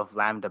L of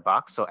lambda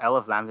box. So L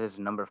of lambda is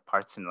the number of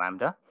parts in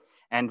lambda.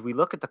 And we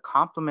look at the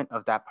complement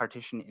of that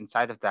partition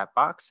inside of that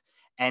box.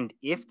 And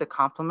if the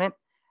complement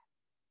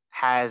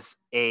has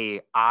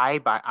a I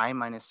by I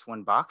minus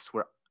 1 box,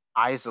 where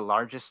I is the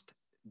largest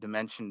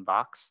dimension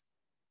box,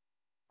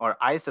 or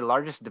I is the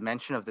largest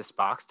dimension of this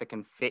box that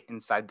can fit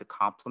inside the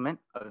complement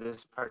of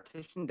this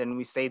partition, then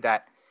we say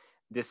that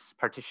this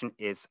partition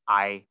is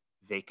I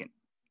vacant.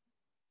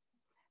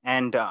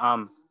 And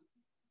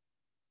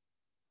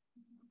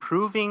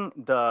proving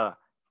the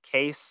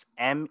case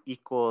M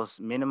equals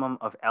minimum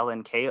of L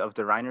and K of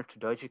the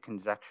Reiner-Tudose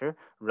conjecture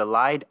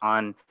relied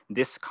on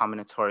this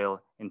combinatorial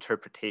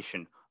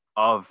interpretation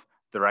of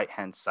the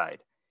right-hand side.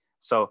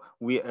 So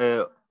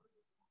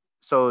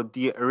so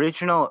the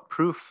original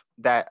proof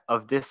that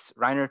of this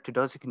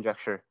Reiner-Tudose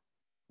conjecture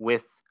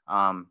with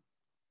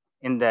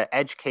in the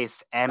edge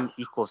case M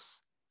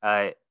equals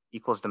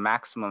the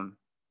maximum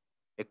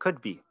it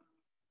could be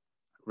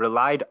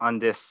relied on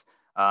this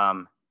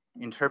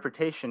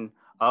interpretation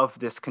of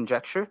this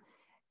conjecture,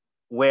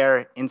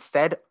 where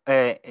instead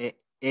it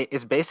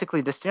is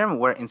basically this theorem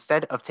where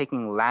instead of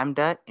taking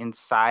lambda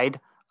inside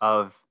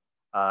of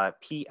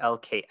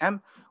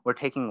PLKM, we're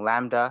taking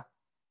lambda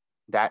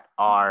that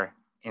are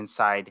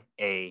inside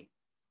a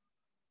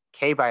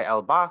K by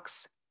L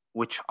box,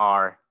 which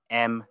are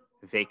M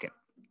vacant.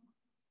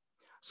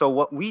 So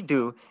what we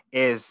do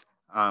is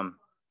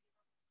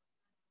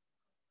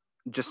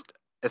just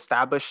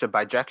establish a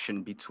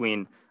bijection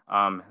between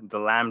the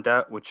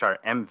lambda, which are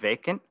M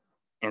vacant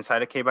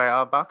inside a K by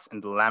L box,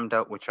 and the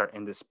lambda, which are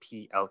in this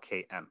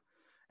PLKM.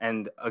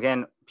 And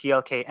again,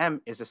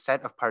 PLKM is a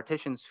set of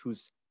partitions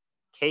whose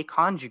K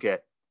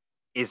conjugate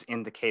is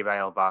in the K by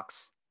L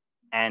box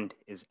and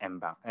is M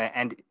bound,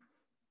 and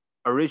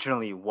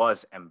originally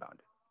was M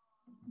bounded.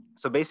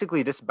 So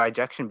basically this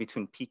bijection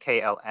between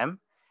PKLM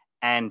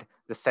and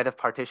the set of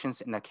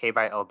partitions in a K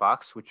by L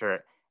box, which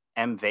are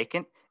M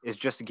vacant, is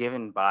just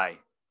given by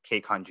K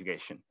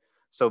conjugation.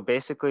 So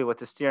basically what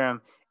this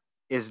theorem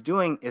is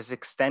doing is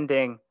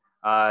extending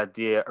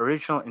the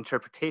original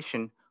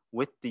interpretation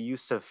with the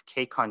use of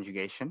K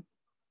conjugation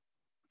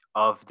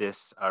of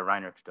this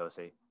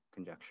Reiner-Tudose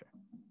conjecture.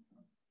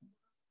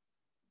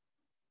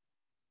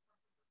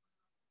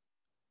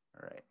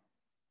 All right.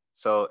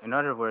 So in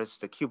other words,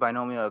 the Q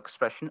binomial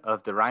expression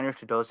of the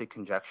Reiner-Tudose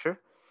conjecture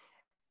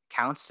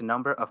counts the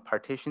number of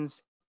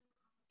partitions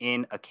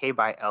in a K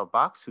by L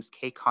box whose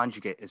K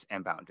conjugate is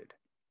M-bounded.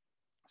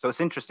 So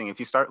it's interesting. If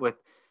you start with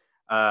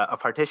a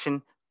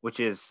partition which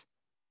is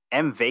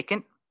M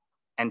vacant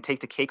and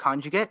take the K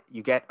conjugate,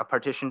 you get a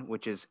partition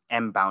which is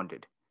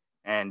M-bounded.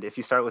 And if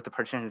you start with the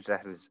partition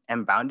that is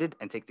M-bounded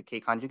and take the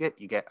K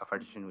conjugate, you get a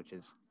partition which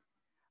is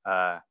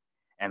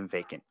M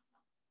vacant,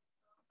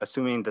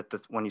 assuming that the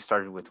one you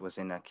started with was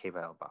in a K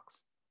by L box.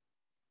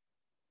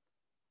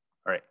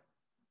 All right.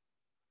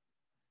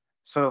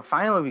 So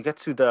finally, we get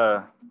to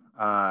the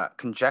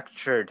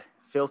conjectured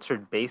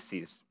filtered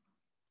bases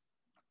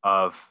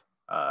of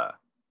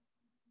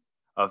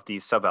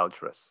these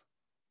subalgebras.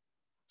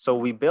 So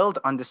we build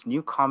on this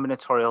new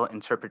combinatorial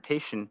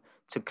interpretation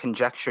to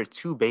conjecture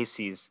two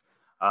bases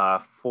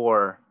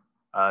for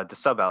the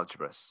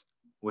subalgebras,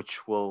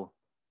 which will,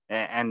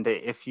 and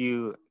if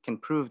you can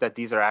prove that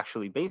these are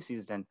actually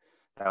bases, then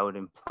that would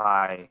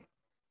imply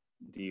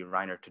the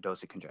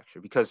Reiner-Tudose conjecture,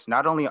 because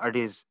not only are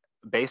these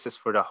bases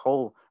for the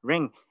whole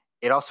ring,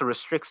 it also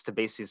restricts the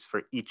bases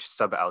for each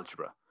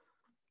subalgebra.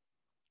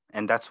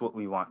 And that's what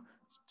we want,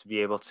 to be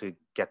able to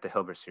get the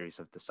Hilbert series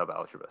of the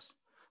subalgebras.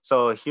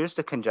 So here's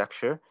the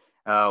conjecture.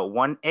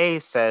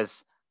 1A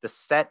says the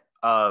set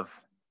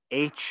of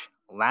H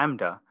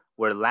lambda,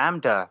 where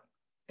lambda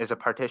is a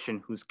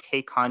partition whose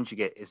K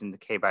conjugate is in the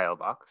K by L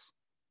box,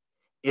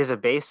 is a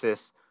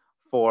basis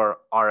for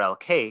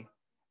RLK,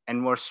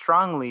 and more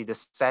strongly, the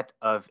set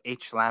of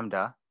H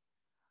lambda,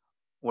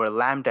 where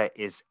lambda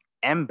is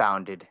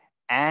M-bounded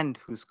and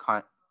whose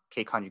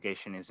K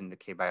conjugation is in the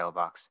K by L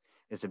box,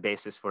 is a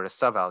basis for the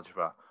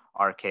subalgebra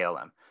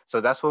RKLM.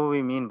 So that's what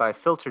we mean by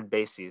filtered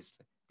bases.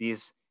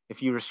 These,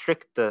 if you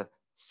restrict the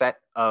set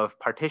of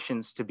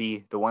partitions to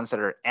be the ones that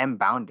are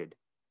M-bounded,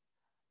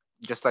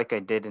 just like I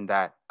did in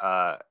that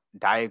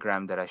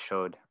diagram that I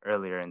showed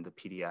earlier in the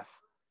PDF,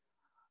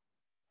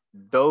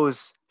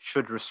 those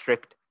should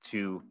restrict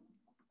to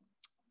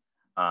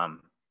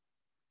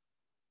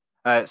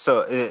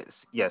so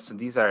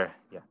these are,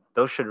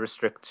 those should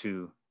restrict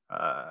to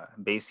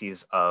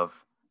bases of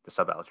the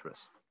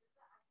subalgebras.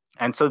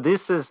 And so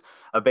this is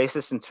a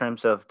basis in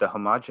terms of the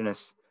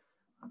homogeneous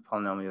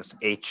polynomials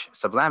H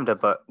sub lambda,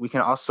 but we can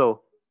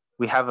also,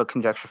 we have a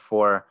conjecture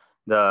for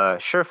the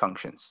Schur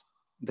functions,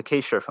 the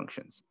k-Schur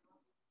functions.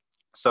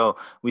 So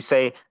we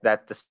say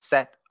that the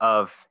set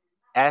of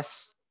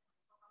S,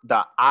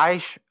 the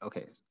I,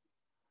 okay.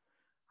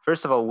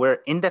 First of all, we're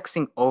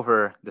indexing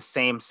over the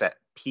same set,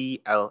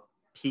 PKL,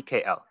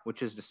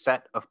 which is the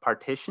set of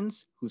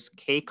partitions whose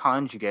K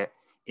conjugate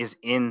is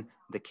in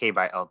the K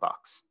by L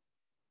box.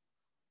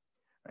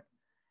 Right.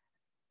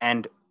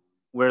 And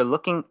we're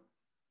looking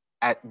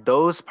at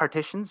those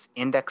partitions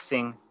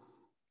indexing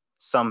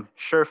some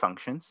Schur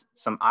functions,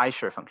 some I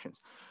Schur functions.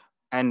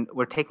 And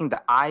we're taking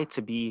the I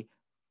to be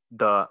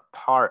the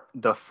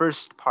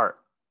first part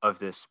of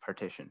this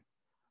partition.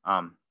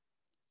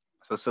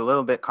 So it's a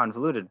little bit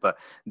convoluted, but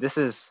this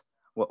is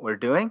what we're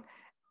doing.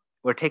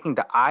 We're taking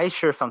the I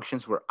Schur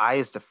functions where I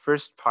is the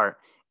first part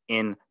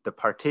in the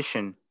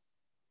partition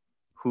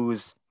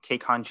whose K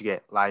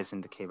conjugate lies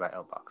in the K by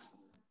L box.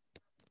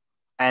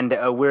 And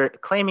we're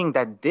claiming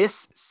that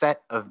this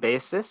set of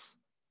bases,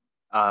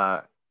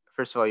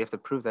 first of all, you have to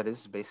prove that it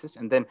is a basis.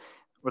 And then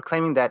we're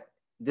claiming that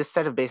this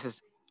set of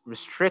bases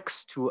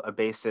restricts to a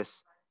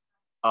basis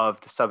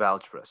of the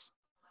subalgebras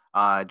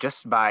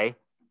just by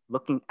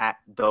looking at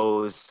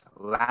those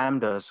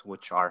lambdas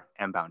which are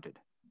M-bounded.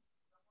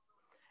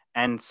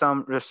 And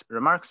some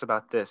remarks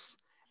about this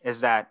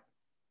is that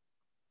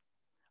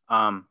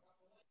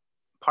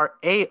part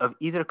A of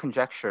either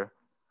conjecture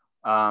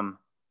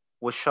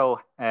will show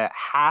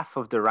half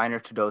of the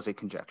Reiner-Tudose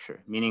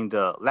conjecture, meaning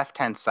the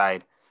left-hand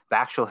side, the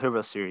actual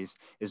Hilbert series,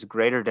 is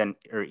greater than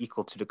or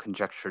equal to the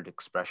conjectured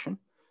expression.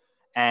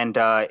 And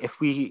if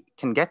we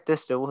can get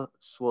this,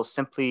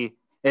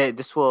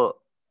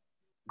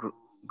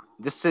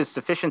 this is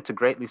sufficient to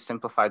greatly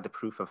simplify the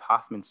proof of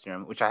Hoffman's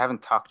theorem, which I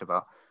haven't talked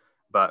about,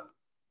 but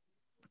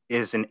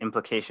is an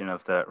implication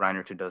of the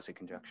Reiner-Tudose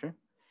conjecture.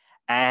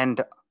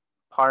 And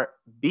part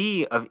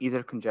B of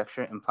either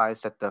conjecture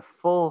implies that the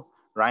full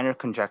Reiner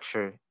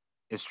conjecture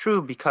is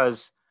true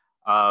because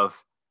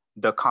of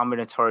the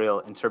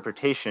combinatorial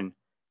interpretation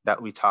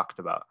that we talked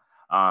about.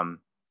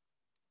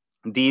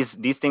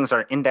 These things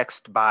are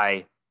indexed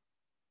by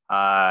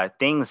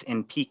things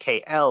in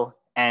PKL,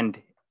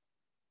 and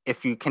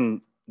if you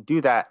can do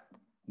that,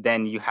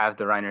 then you have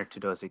the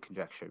Reiner-Tudose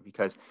conjecture,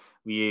 because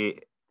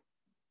we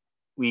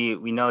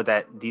know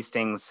that these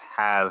things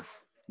have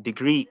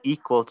degree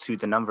equal to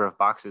the number of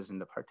boxes in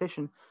the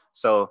partition.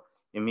 So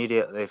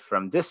immediately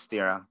from this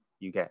theorem,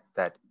 you get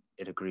that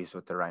it agrees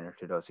with the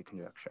Reiner-Tudose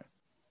conjecture.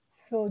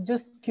 So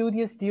just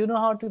curious, do you know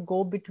how to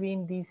go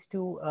between these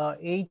two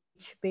H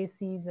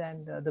bases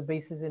and the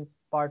bases in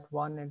part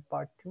 1 and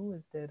part 2?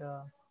 Is there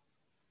a...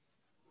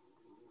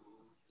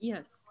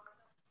 Yes,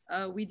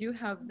 we do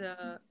have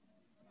the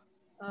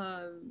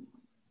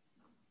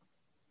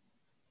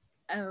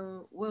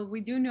Well,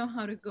 we do know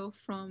how to go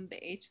from the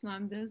H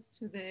lambdas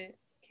to the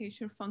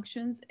k-Schur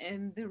functions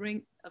in the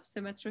ring of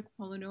symmetric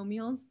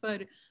polynomials,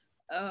 but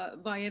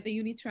via the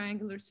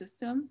unitriangular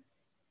system,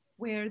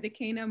 where the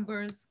k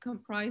numbers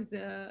comprise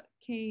the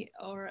k,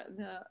 or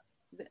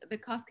the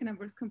Koska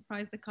numbers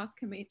comprise the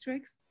Koska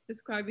matrix,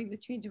 describing the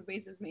change of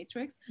basis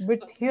matrix.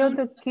 But here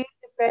the k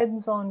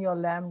depends on your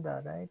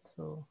lambda, right?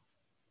 So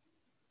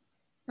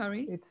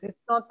sorry,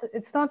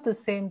 it's not the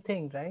same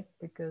thing, right?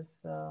 Because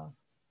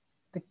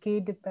the k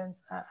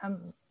depends.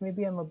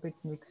 Maybe I'm a bit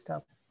mixed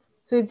up.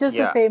 So it's just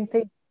the same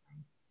thing.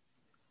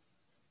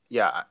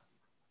 Yeah,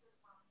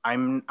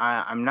 I'm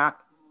not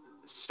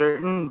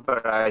certain,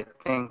 but I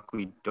think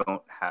we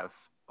don't have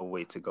a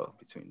way to go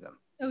between them.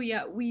 So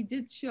yeah, we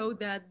did show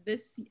that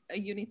this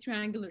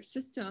unitriangular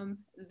system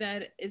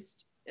that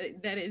is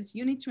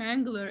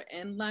unitriangular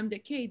and lambda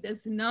k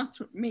does not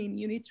remain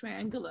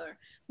unitriangular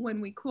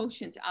when we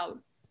quotient out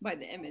by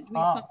the image. We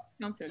found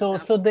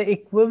counterexample. So the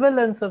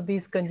equivalence of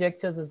these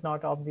conjectures is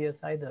not obvious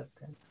either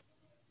then.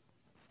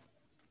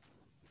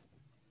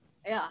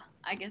 Yeah,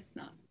 I guess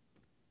not.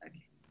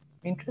 Okay.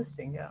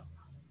 Interesting, yeah.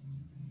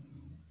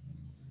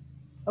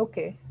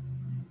 Okay.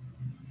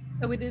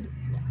 So we did,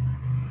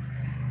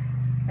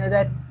 yeah.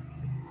 That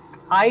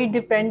I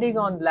depending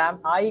on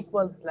I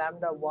equals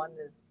lambda 1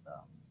 is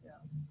yeah,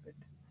 it's a bit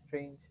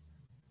strange.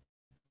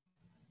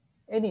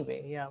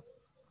 Anyway, yeah.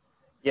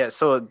 Yeah,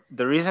 so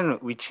the reason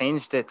we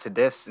changed it to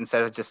this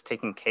instead of just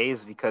taking k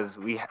is because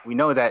we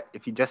know that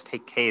if you just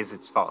take k's,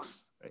 it's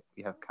false, right?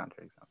 We have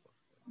counterexamples.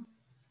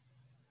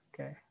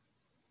 Okay.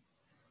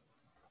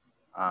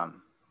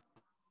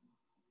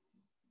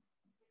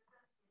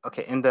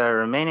 Okay, in the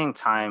remaining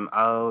time,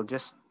 I'll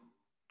just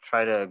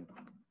try to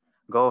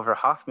go over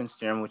Hofmann's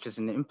theorem, which is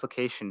an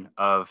implication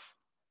of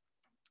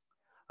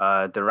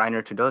the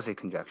Reiner-Tudose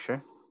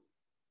conjecture.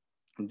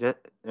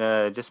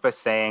 Just by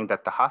saying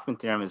that the Hofmann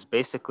theorem is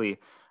basically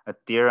a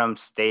theorem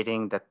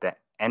stating that the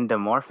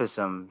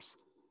endomorphisms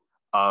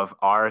of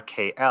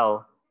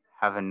RKL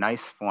have a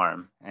nice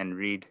form and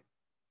read.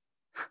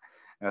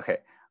 Okay,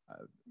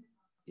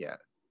 yeah.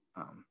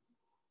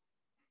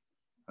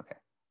 Okay.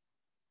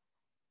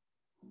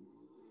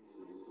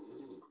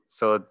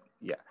 So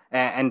yeah,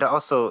 and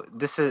also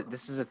this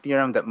is a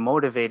theorem that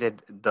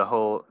motivated the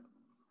whole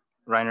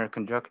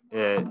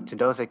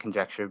Reiner-Tudose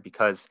conjecture,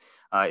 because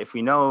if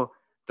we know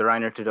the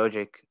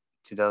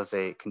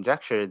Reiner-Tudose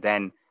conjecture,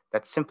 then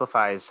that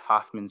simplifies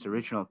Hofmann's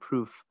original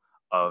proof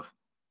of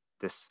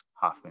this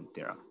Hofmann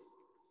theorem.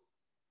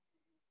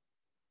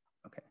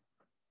 Okay.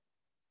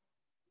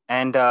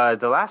 And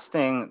the last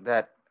thing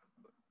that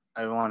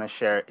I want to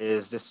share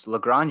is this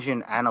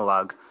Lagrangian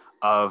analog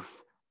of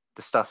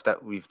the stuff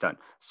that we've done.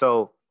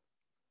 So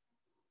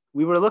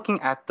we were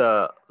looking at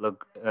the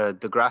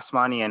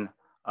Grassmannian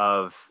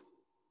of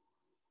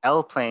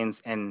L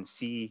planes and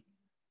C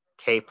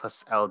k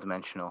plus L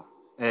dimensional,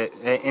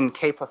 in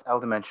k plus L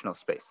dimensional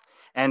space.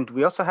 And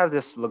we also have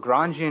this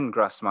Lagrangian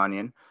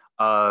Grassmannian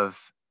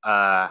of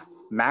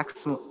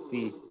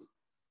maximally.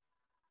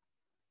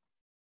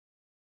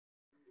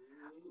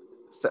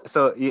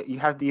 So you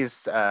have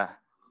these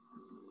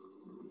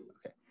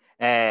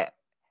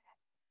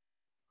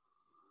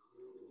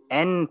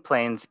n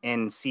planes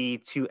in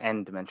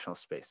C2n dimensional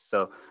space.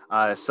 So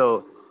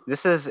so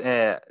this is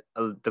the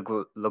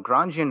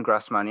Lagrangian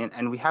Grassmannian,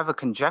 and we have a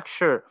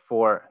conjecture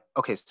for,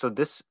 okay, so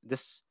this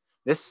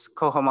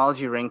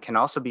cohomology ring can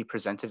also be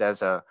presented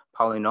as a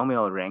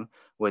polynomial ring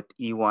with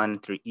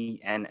E1 through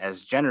En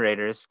as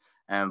generators,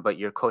 but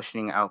you're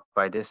quotienting out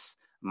by this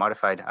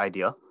modified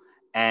ideal.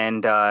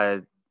 And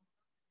the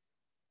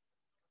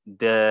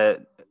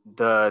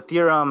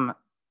theorem,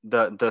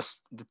 the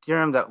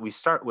theorem that we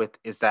start with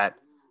is that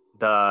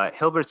the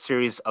Hilbert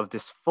series of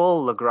this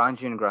full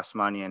Lagrangian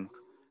Grassmannian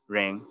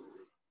ring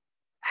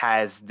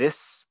has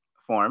this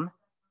form,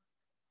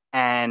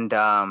 and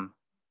the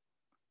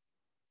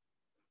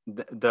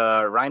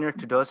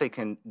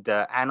Reiner-Tudose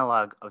the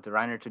analog of the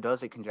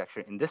Reiner-Tudose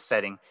conjecture in this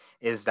setting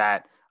is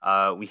that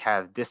we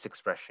have this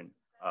expression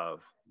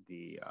of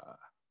the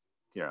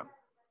theorem,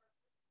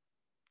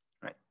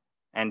 right?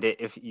 And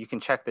if you can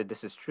check that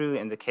this is true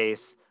in the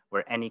case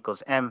where n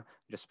equals m,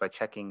 just by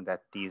checking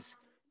that these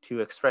two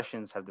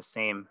expressions have the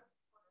same,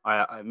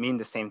 mean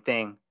the same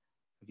thing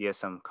via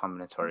some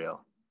combinatorial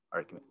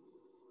argument.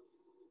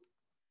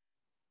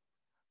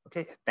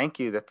 Okay, thank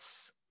you.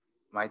 That's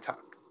my talk.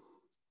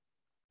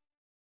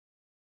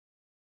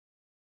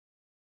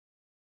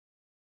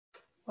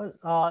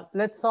 Well,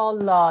 let's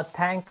all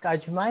thank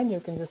Ajmain. You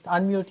can just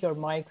unmute your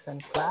mics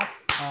and clap.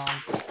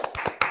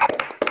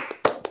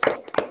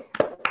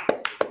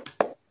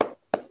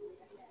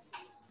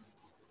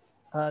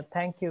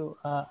 Thank you,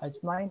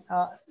 Ajmain.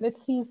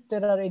 Let's see if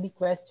there are any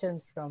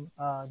questions from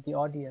the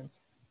audience.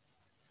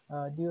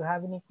 Do you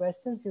have any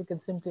questions? You can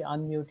simply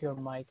unmute your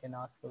mic and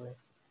ask away.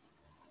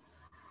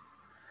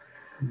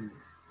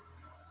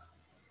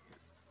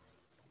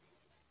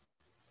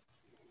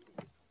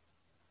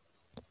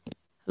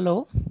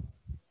 Hello.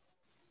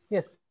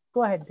 Yes,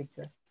 go ahead,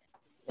 Victor.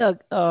 Yeah.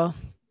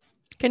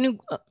 Can you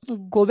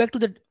go back to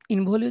the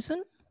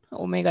involution,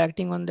 omega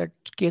acting on that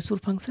k-Schur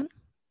function.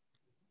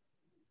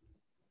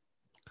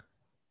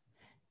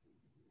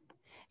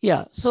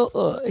 Yeah,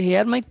 so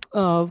here my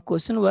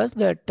question was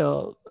that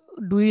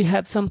do you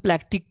have some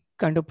practical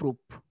kind of proof?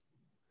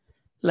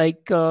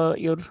 Like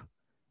your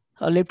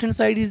left hand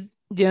side is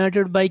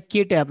generated by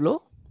k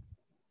tableau,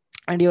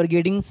 and you're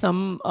getting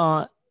some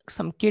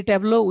k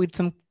tableau with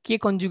some k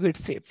conjugate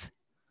shape.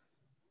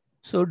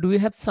 So do you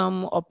have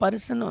some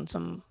operation on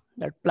some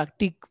that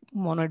plastic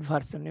monoid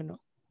version, you know,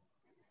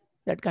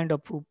 that kind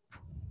of proof?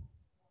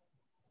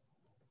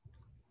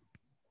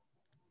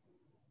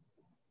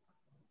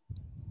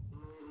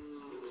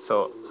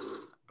 So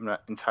I'm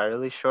not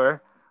entirely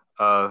sure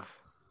of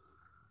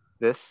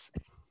this,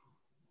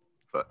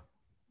 but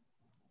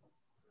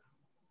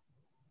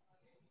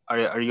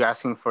are you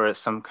asking for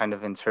some kind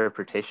of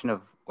interpretation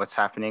of what's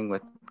happening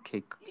with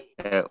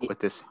with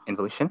this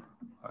involution?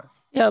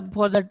 Yeah,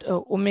 for that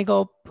omega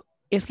of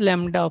s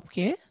lambda of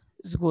k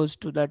is goes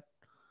to that,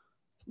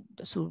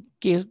 so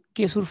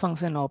k-Schur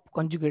function of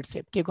conjugate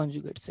shape, k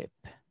conjugate shape.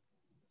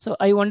 So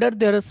I wonder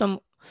there are some,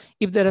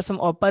 if there are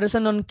some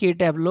operation on k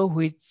tableau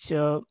which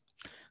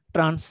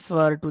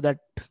transfer to that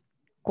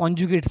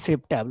conjugate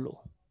shape tableau.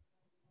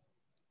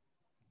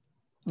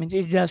 Means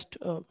it's just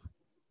a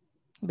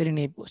very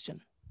naive question.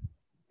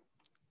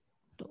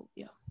 So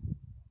yeah,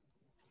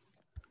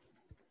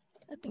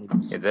 I think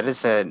Yeah, that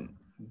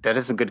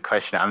is a good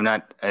question. I'm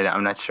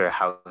not sure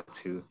how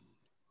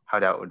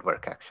that would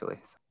work actually.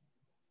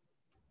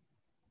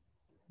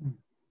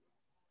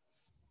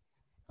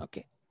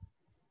 okay.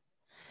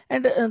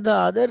 And the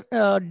other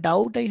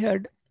doubt I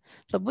had,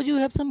 suppose you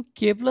have some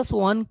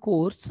k+1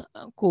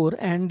 core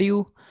and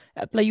you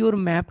apply your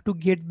map to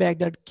get back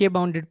that k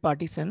bounded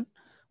partition.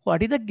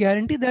 What is the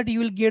guarantee that you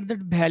will get that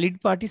valid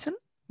partition?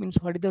 Means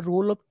what is the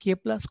role of k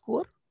plus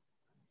core?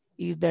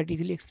 Is that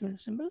easily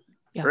explainable?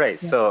 Yeah.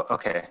 Right. Yeah. So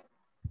okay.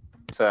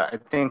 So I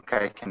think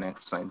I can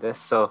explain this.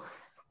 So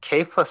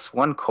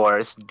k+1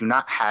 cores do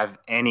not have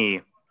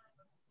any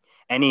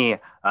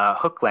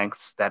hook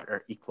lengths that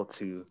are equal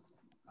to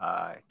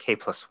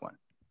k+1.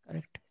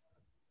 Correct.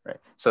 Right.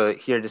 So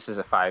here, this is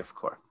a 5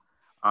 core.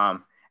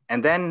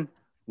 And then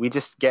we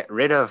just get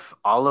rid of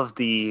all of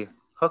the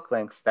hook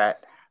lengths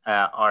that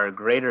are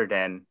greater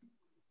than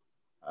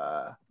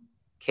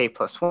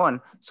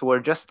k+1. So we're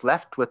just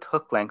left with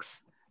hook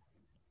lengths.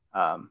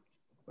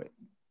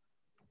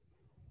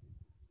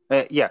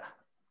 Yeah.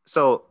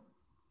 So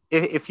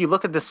if you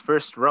look at this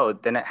first row,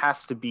 then it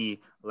has to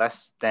be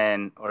less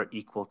than or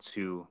equal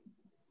to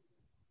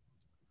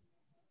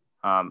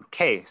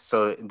k.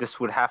 So this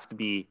would have to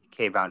be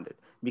k bounded,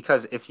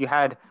 because if you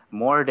had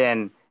more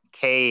than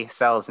k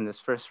cells in this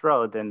first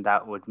row, then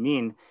that would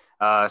mean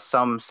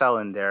some cell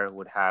in there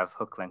would have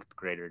hook length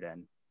greater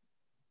than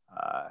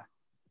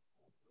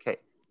k.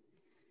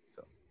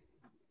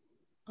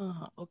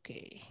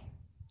 Okay.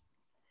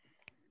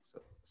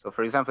 So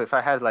for example, if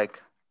I had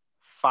like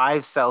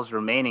 5 cells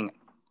remaining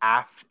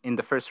in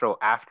the first row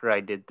after I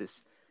did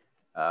this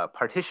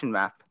partition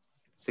map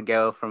to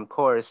go from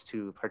cores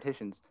to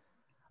partitions,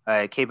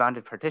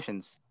 k-bounded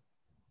partitions,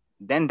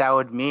 then that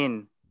would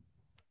mean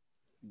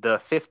the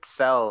 5th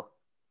cell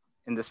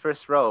in this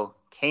first row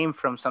came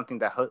from something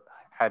that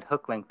had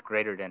hook length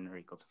greater than or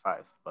equal to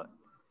 5, but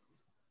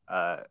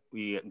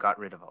we got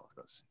rid of all of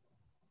those.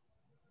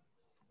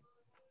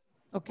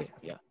 Okay.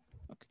 Yeah.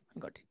 Okay.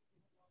 Got it.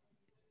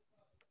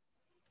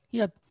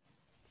 Yeah.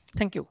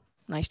 Thank you.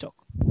 Nice talk.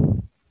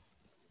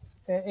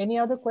 Any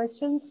other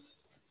questions?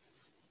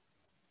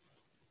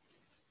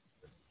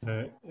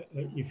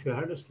 If you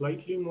had a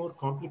slightly more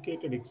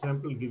complicated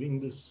example giving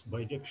this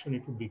bijection,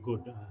 it would be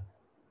good.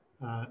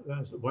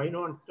 Why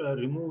not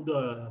remove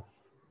the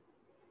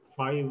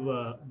 5?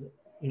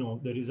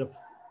 There is a,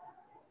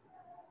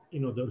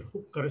 the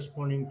hook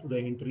corresponding to the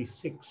entry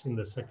 6 in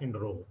the second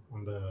row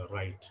on the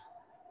right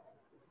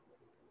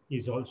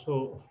is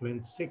also of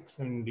length 6,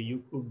 and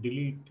you could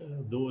delete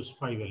those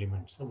 5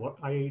 elements. So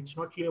it's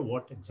not clear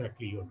what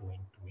exactly you're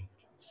doing to me.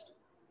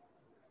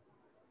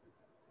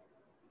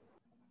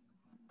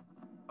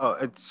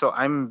 Oh, so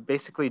I'm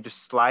basically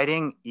just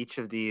sliding each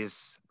of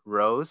these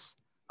rows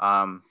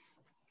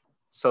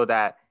so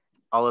that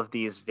all of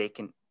these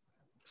vacant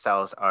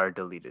cells are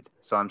deleted.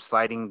 So I'm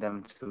sliding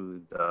them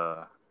to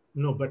the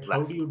No, but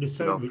how do you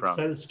decide which from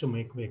cells to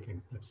make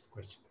vacant? That's the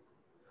question.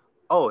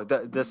 Oh,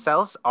 the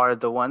cells are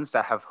the ones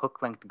that have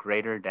hook length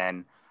greater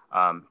than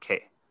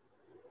k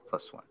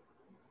plus 1.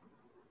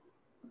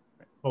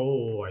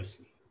 Oh, I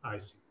see.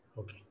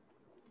 Okay.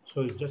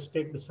 So you just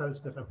take the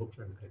cells that are hook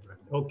length greater than.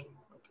 Okay.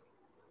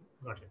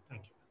 Got it.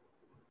 Thank you.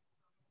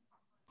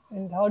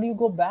 And how do you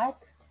go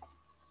back?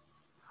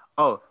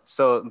 Oh,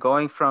 so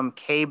going from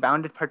k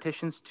bounded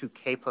partitions to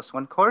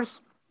k+1 cores,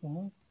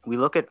 we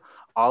look at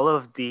all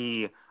of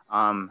the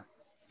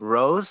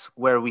rows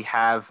where we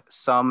have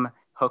some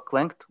hook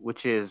length,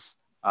 which is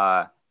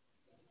right.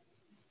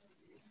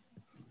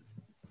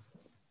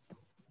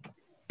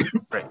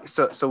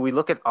 So we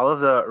look at all of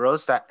the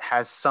rows that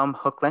has some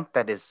hook length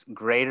that is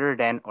greater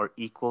than or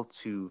equal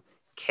to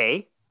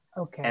k.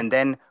 Okay. And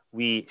then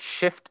we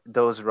shift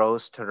those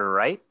rows to the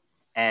right,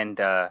 and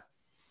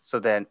so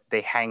then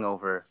they hang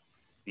over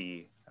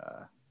the,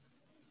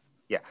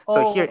 yeah.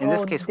 So here, in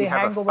this case, we they have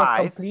a hang over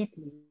 5.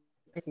 completely.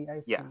 I see, I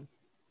see. Yeah.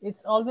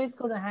 It's always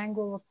going to hang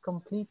over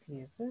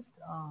completely, is it?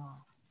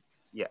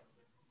 Yeah.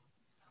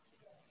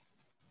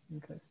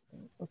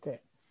 Interesting. Okay.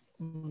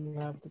 You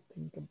have to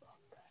think about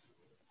that.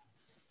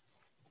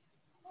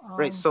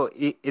 Right. So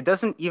it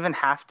doesn't even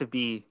have to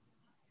be,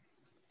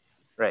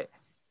 right.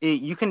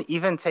 You can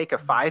even take a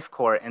 5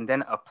 core and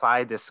then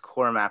apply this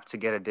core map to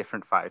get a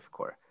different 5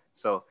 core.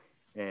 So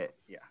yeah,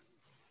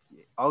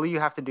 all you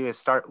have to do is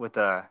start with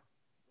a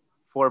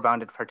 4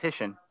 bounded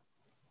partition.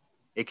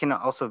 It can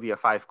also be a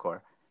 5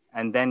 core.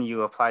 And then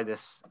you apply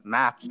this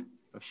map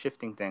of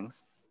shifting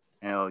things,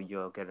 and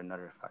you'll get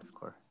another 5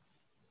 core.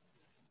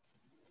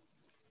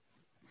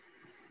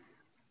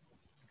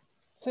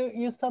 So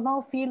you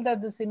somehow feel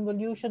that this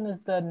involution is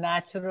the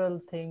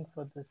natural thing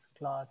for this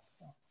class.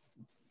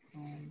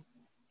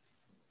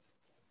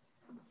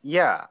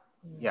 Yeah,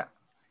 yeah.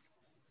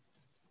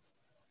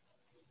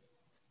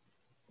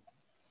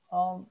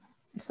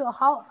 So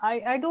how,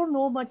 I don't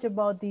know much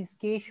about these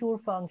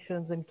k-Schur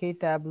functions and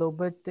k-Tableau,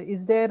 but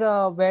is there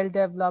a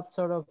well-developed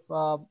sort of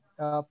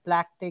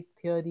Plaktic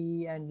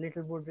theory and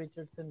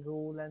Littlewood-Richardson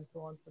rule and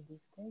so on for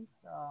these things?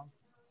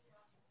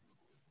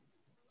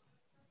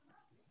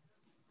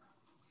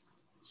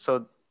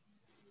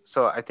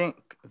 So I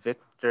think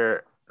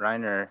Victor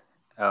Reiner,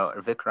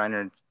 or Vic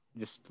Reiner,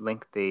 just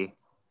linked the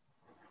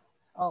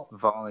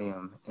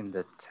volume in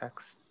the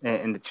text,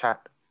 in the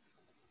chat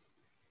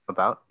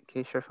about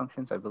k-Schur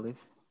functions, I believe.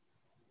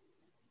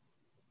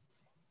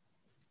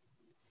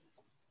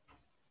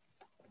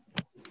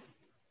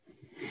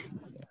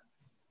 Yeah.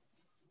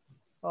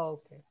 Oh,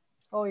 okay.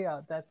 Oh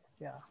yeah, that's,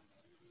 yeah.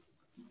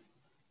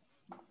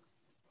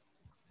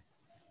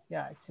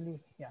 Yeah, actually,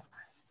 yeah.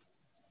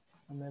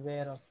 I'm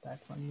aware of that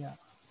one, yeah.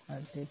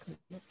 I'll take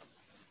a look.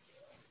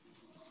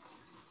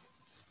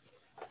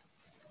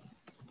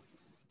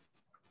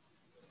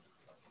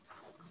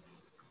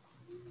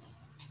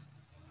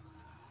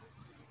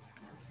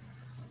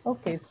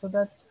 Okay, so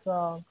that's,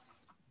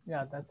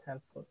 yeah, that's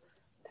helpful.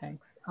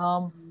 Thanks.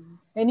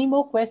 Any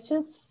more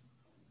questions?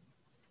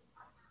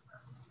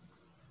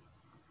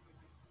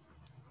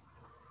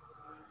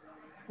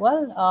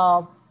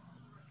 Well,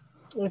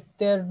 if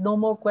there are no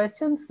more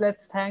questions,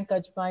 let's thank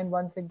Ajmain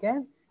once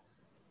again.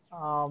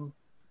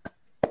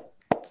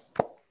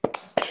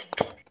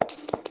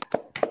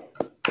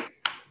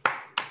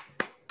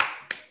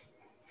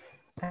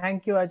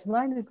 Thank you,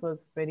 Ajmain. It was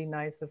very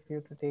nice of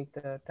you to take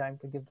the time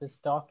to give this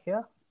talk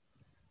here,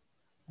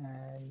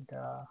 and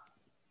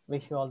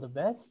wish you all the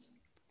best.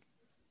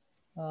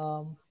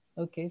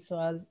 Okay, so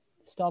I'll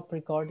stop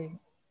recording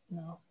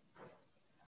now.